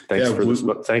 Thanks for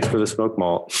the smoke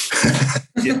malt.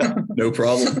 Yeah, no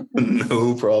problem.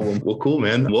 No problem. Well, cool,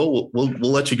 man. Well,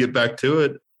 we'll let you get back to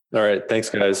it. All right. Thanks,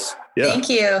 guys. Yeah. Thank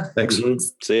you. Thanks. Mm-hmm.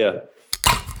 See ya.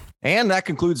 And that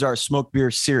concludes our smoked beer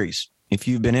series. If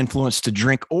you've been influenced to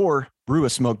drink or brew a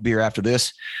smoked beer after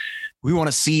this, we want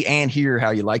to see and hear how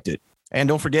you liked it. And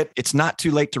don't forget, it's not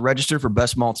too late to register for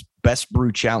Best Malt's Best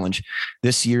Brew Challenge.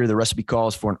 This year, the recipe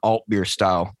calls for an alt beer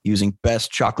style using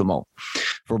best chocolate malt.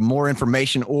 For more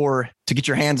information or to get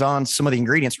your hands on some of the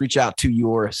ingredients, reach out to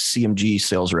your CMG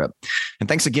sales rep. And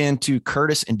thanks again to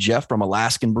Curtis and Jeff from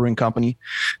Alaskan Brewing Company,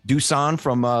 Doosan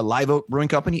from Live Oak Brewing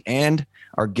Company, and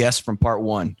our guests from part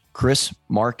 1, Chris,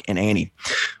 Mark, and Annie.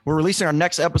 We're releasing our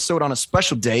next episode on a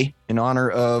special day in honor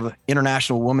of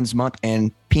International Women's Month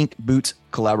and Pink Boots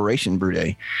Collaboration Brew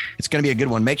Day. It's going to be a good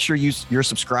one. Make sure you're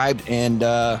subscribed and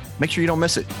make sure you don't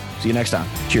miss it. See you next time.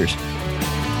 Cheers.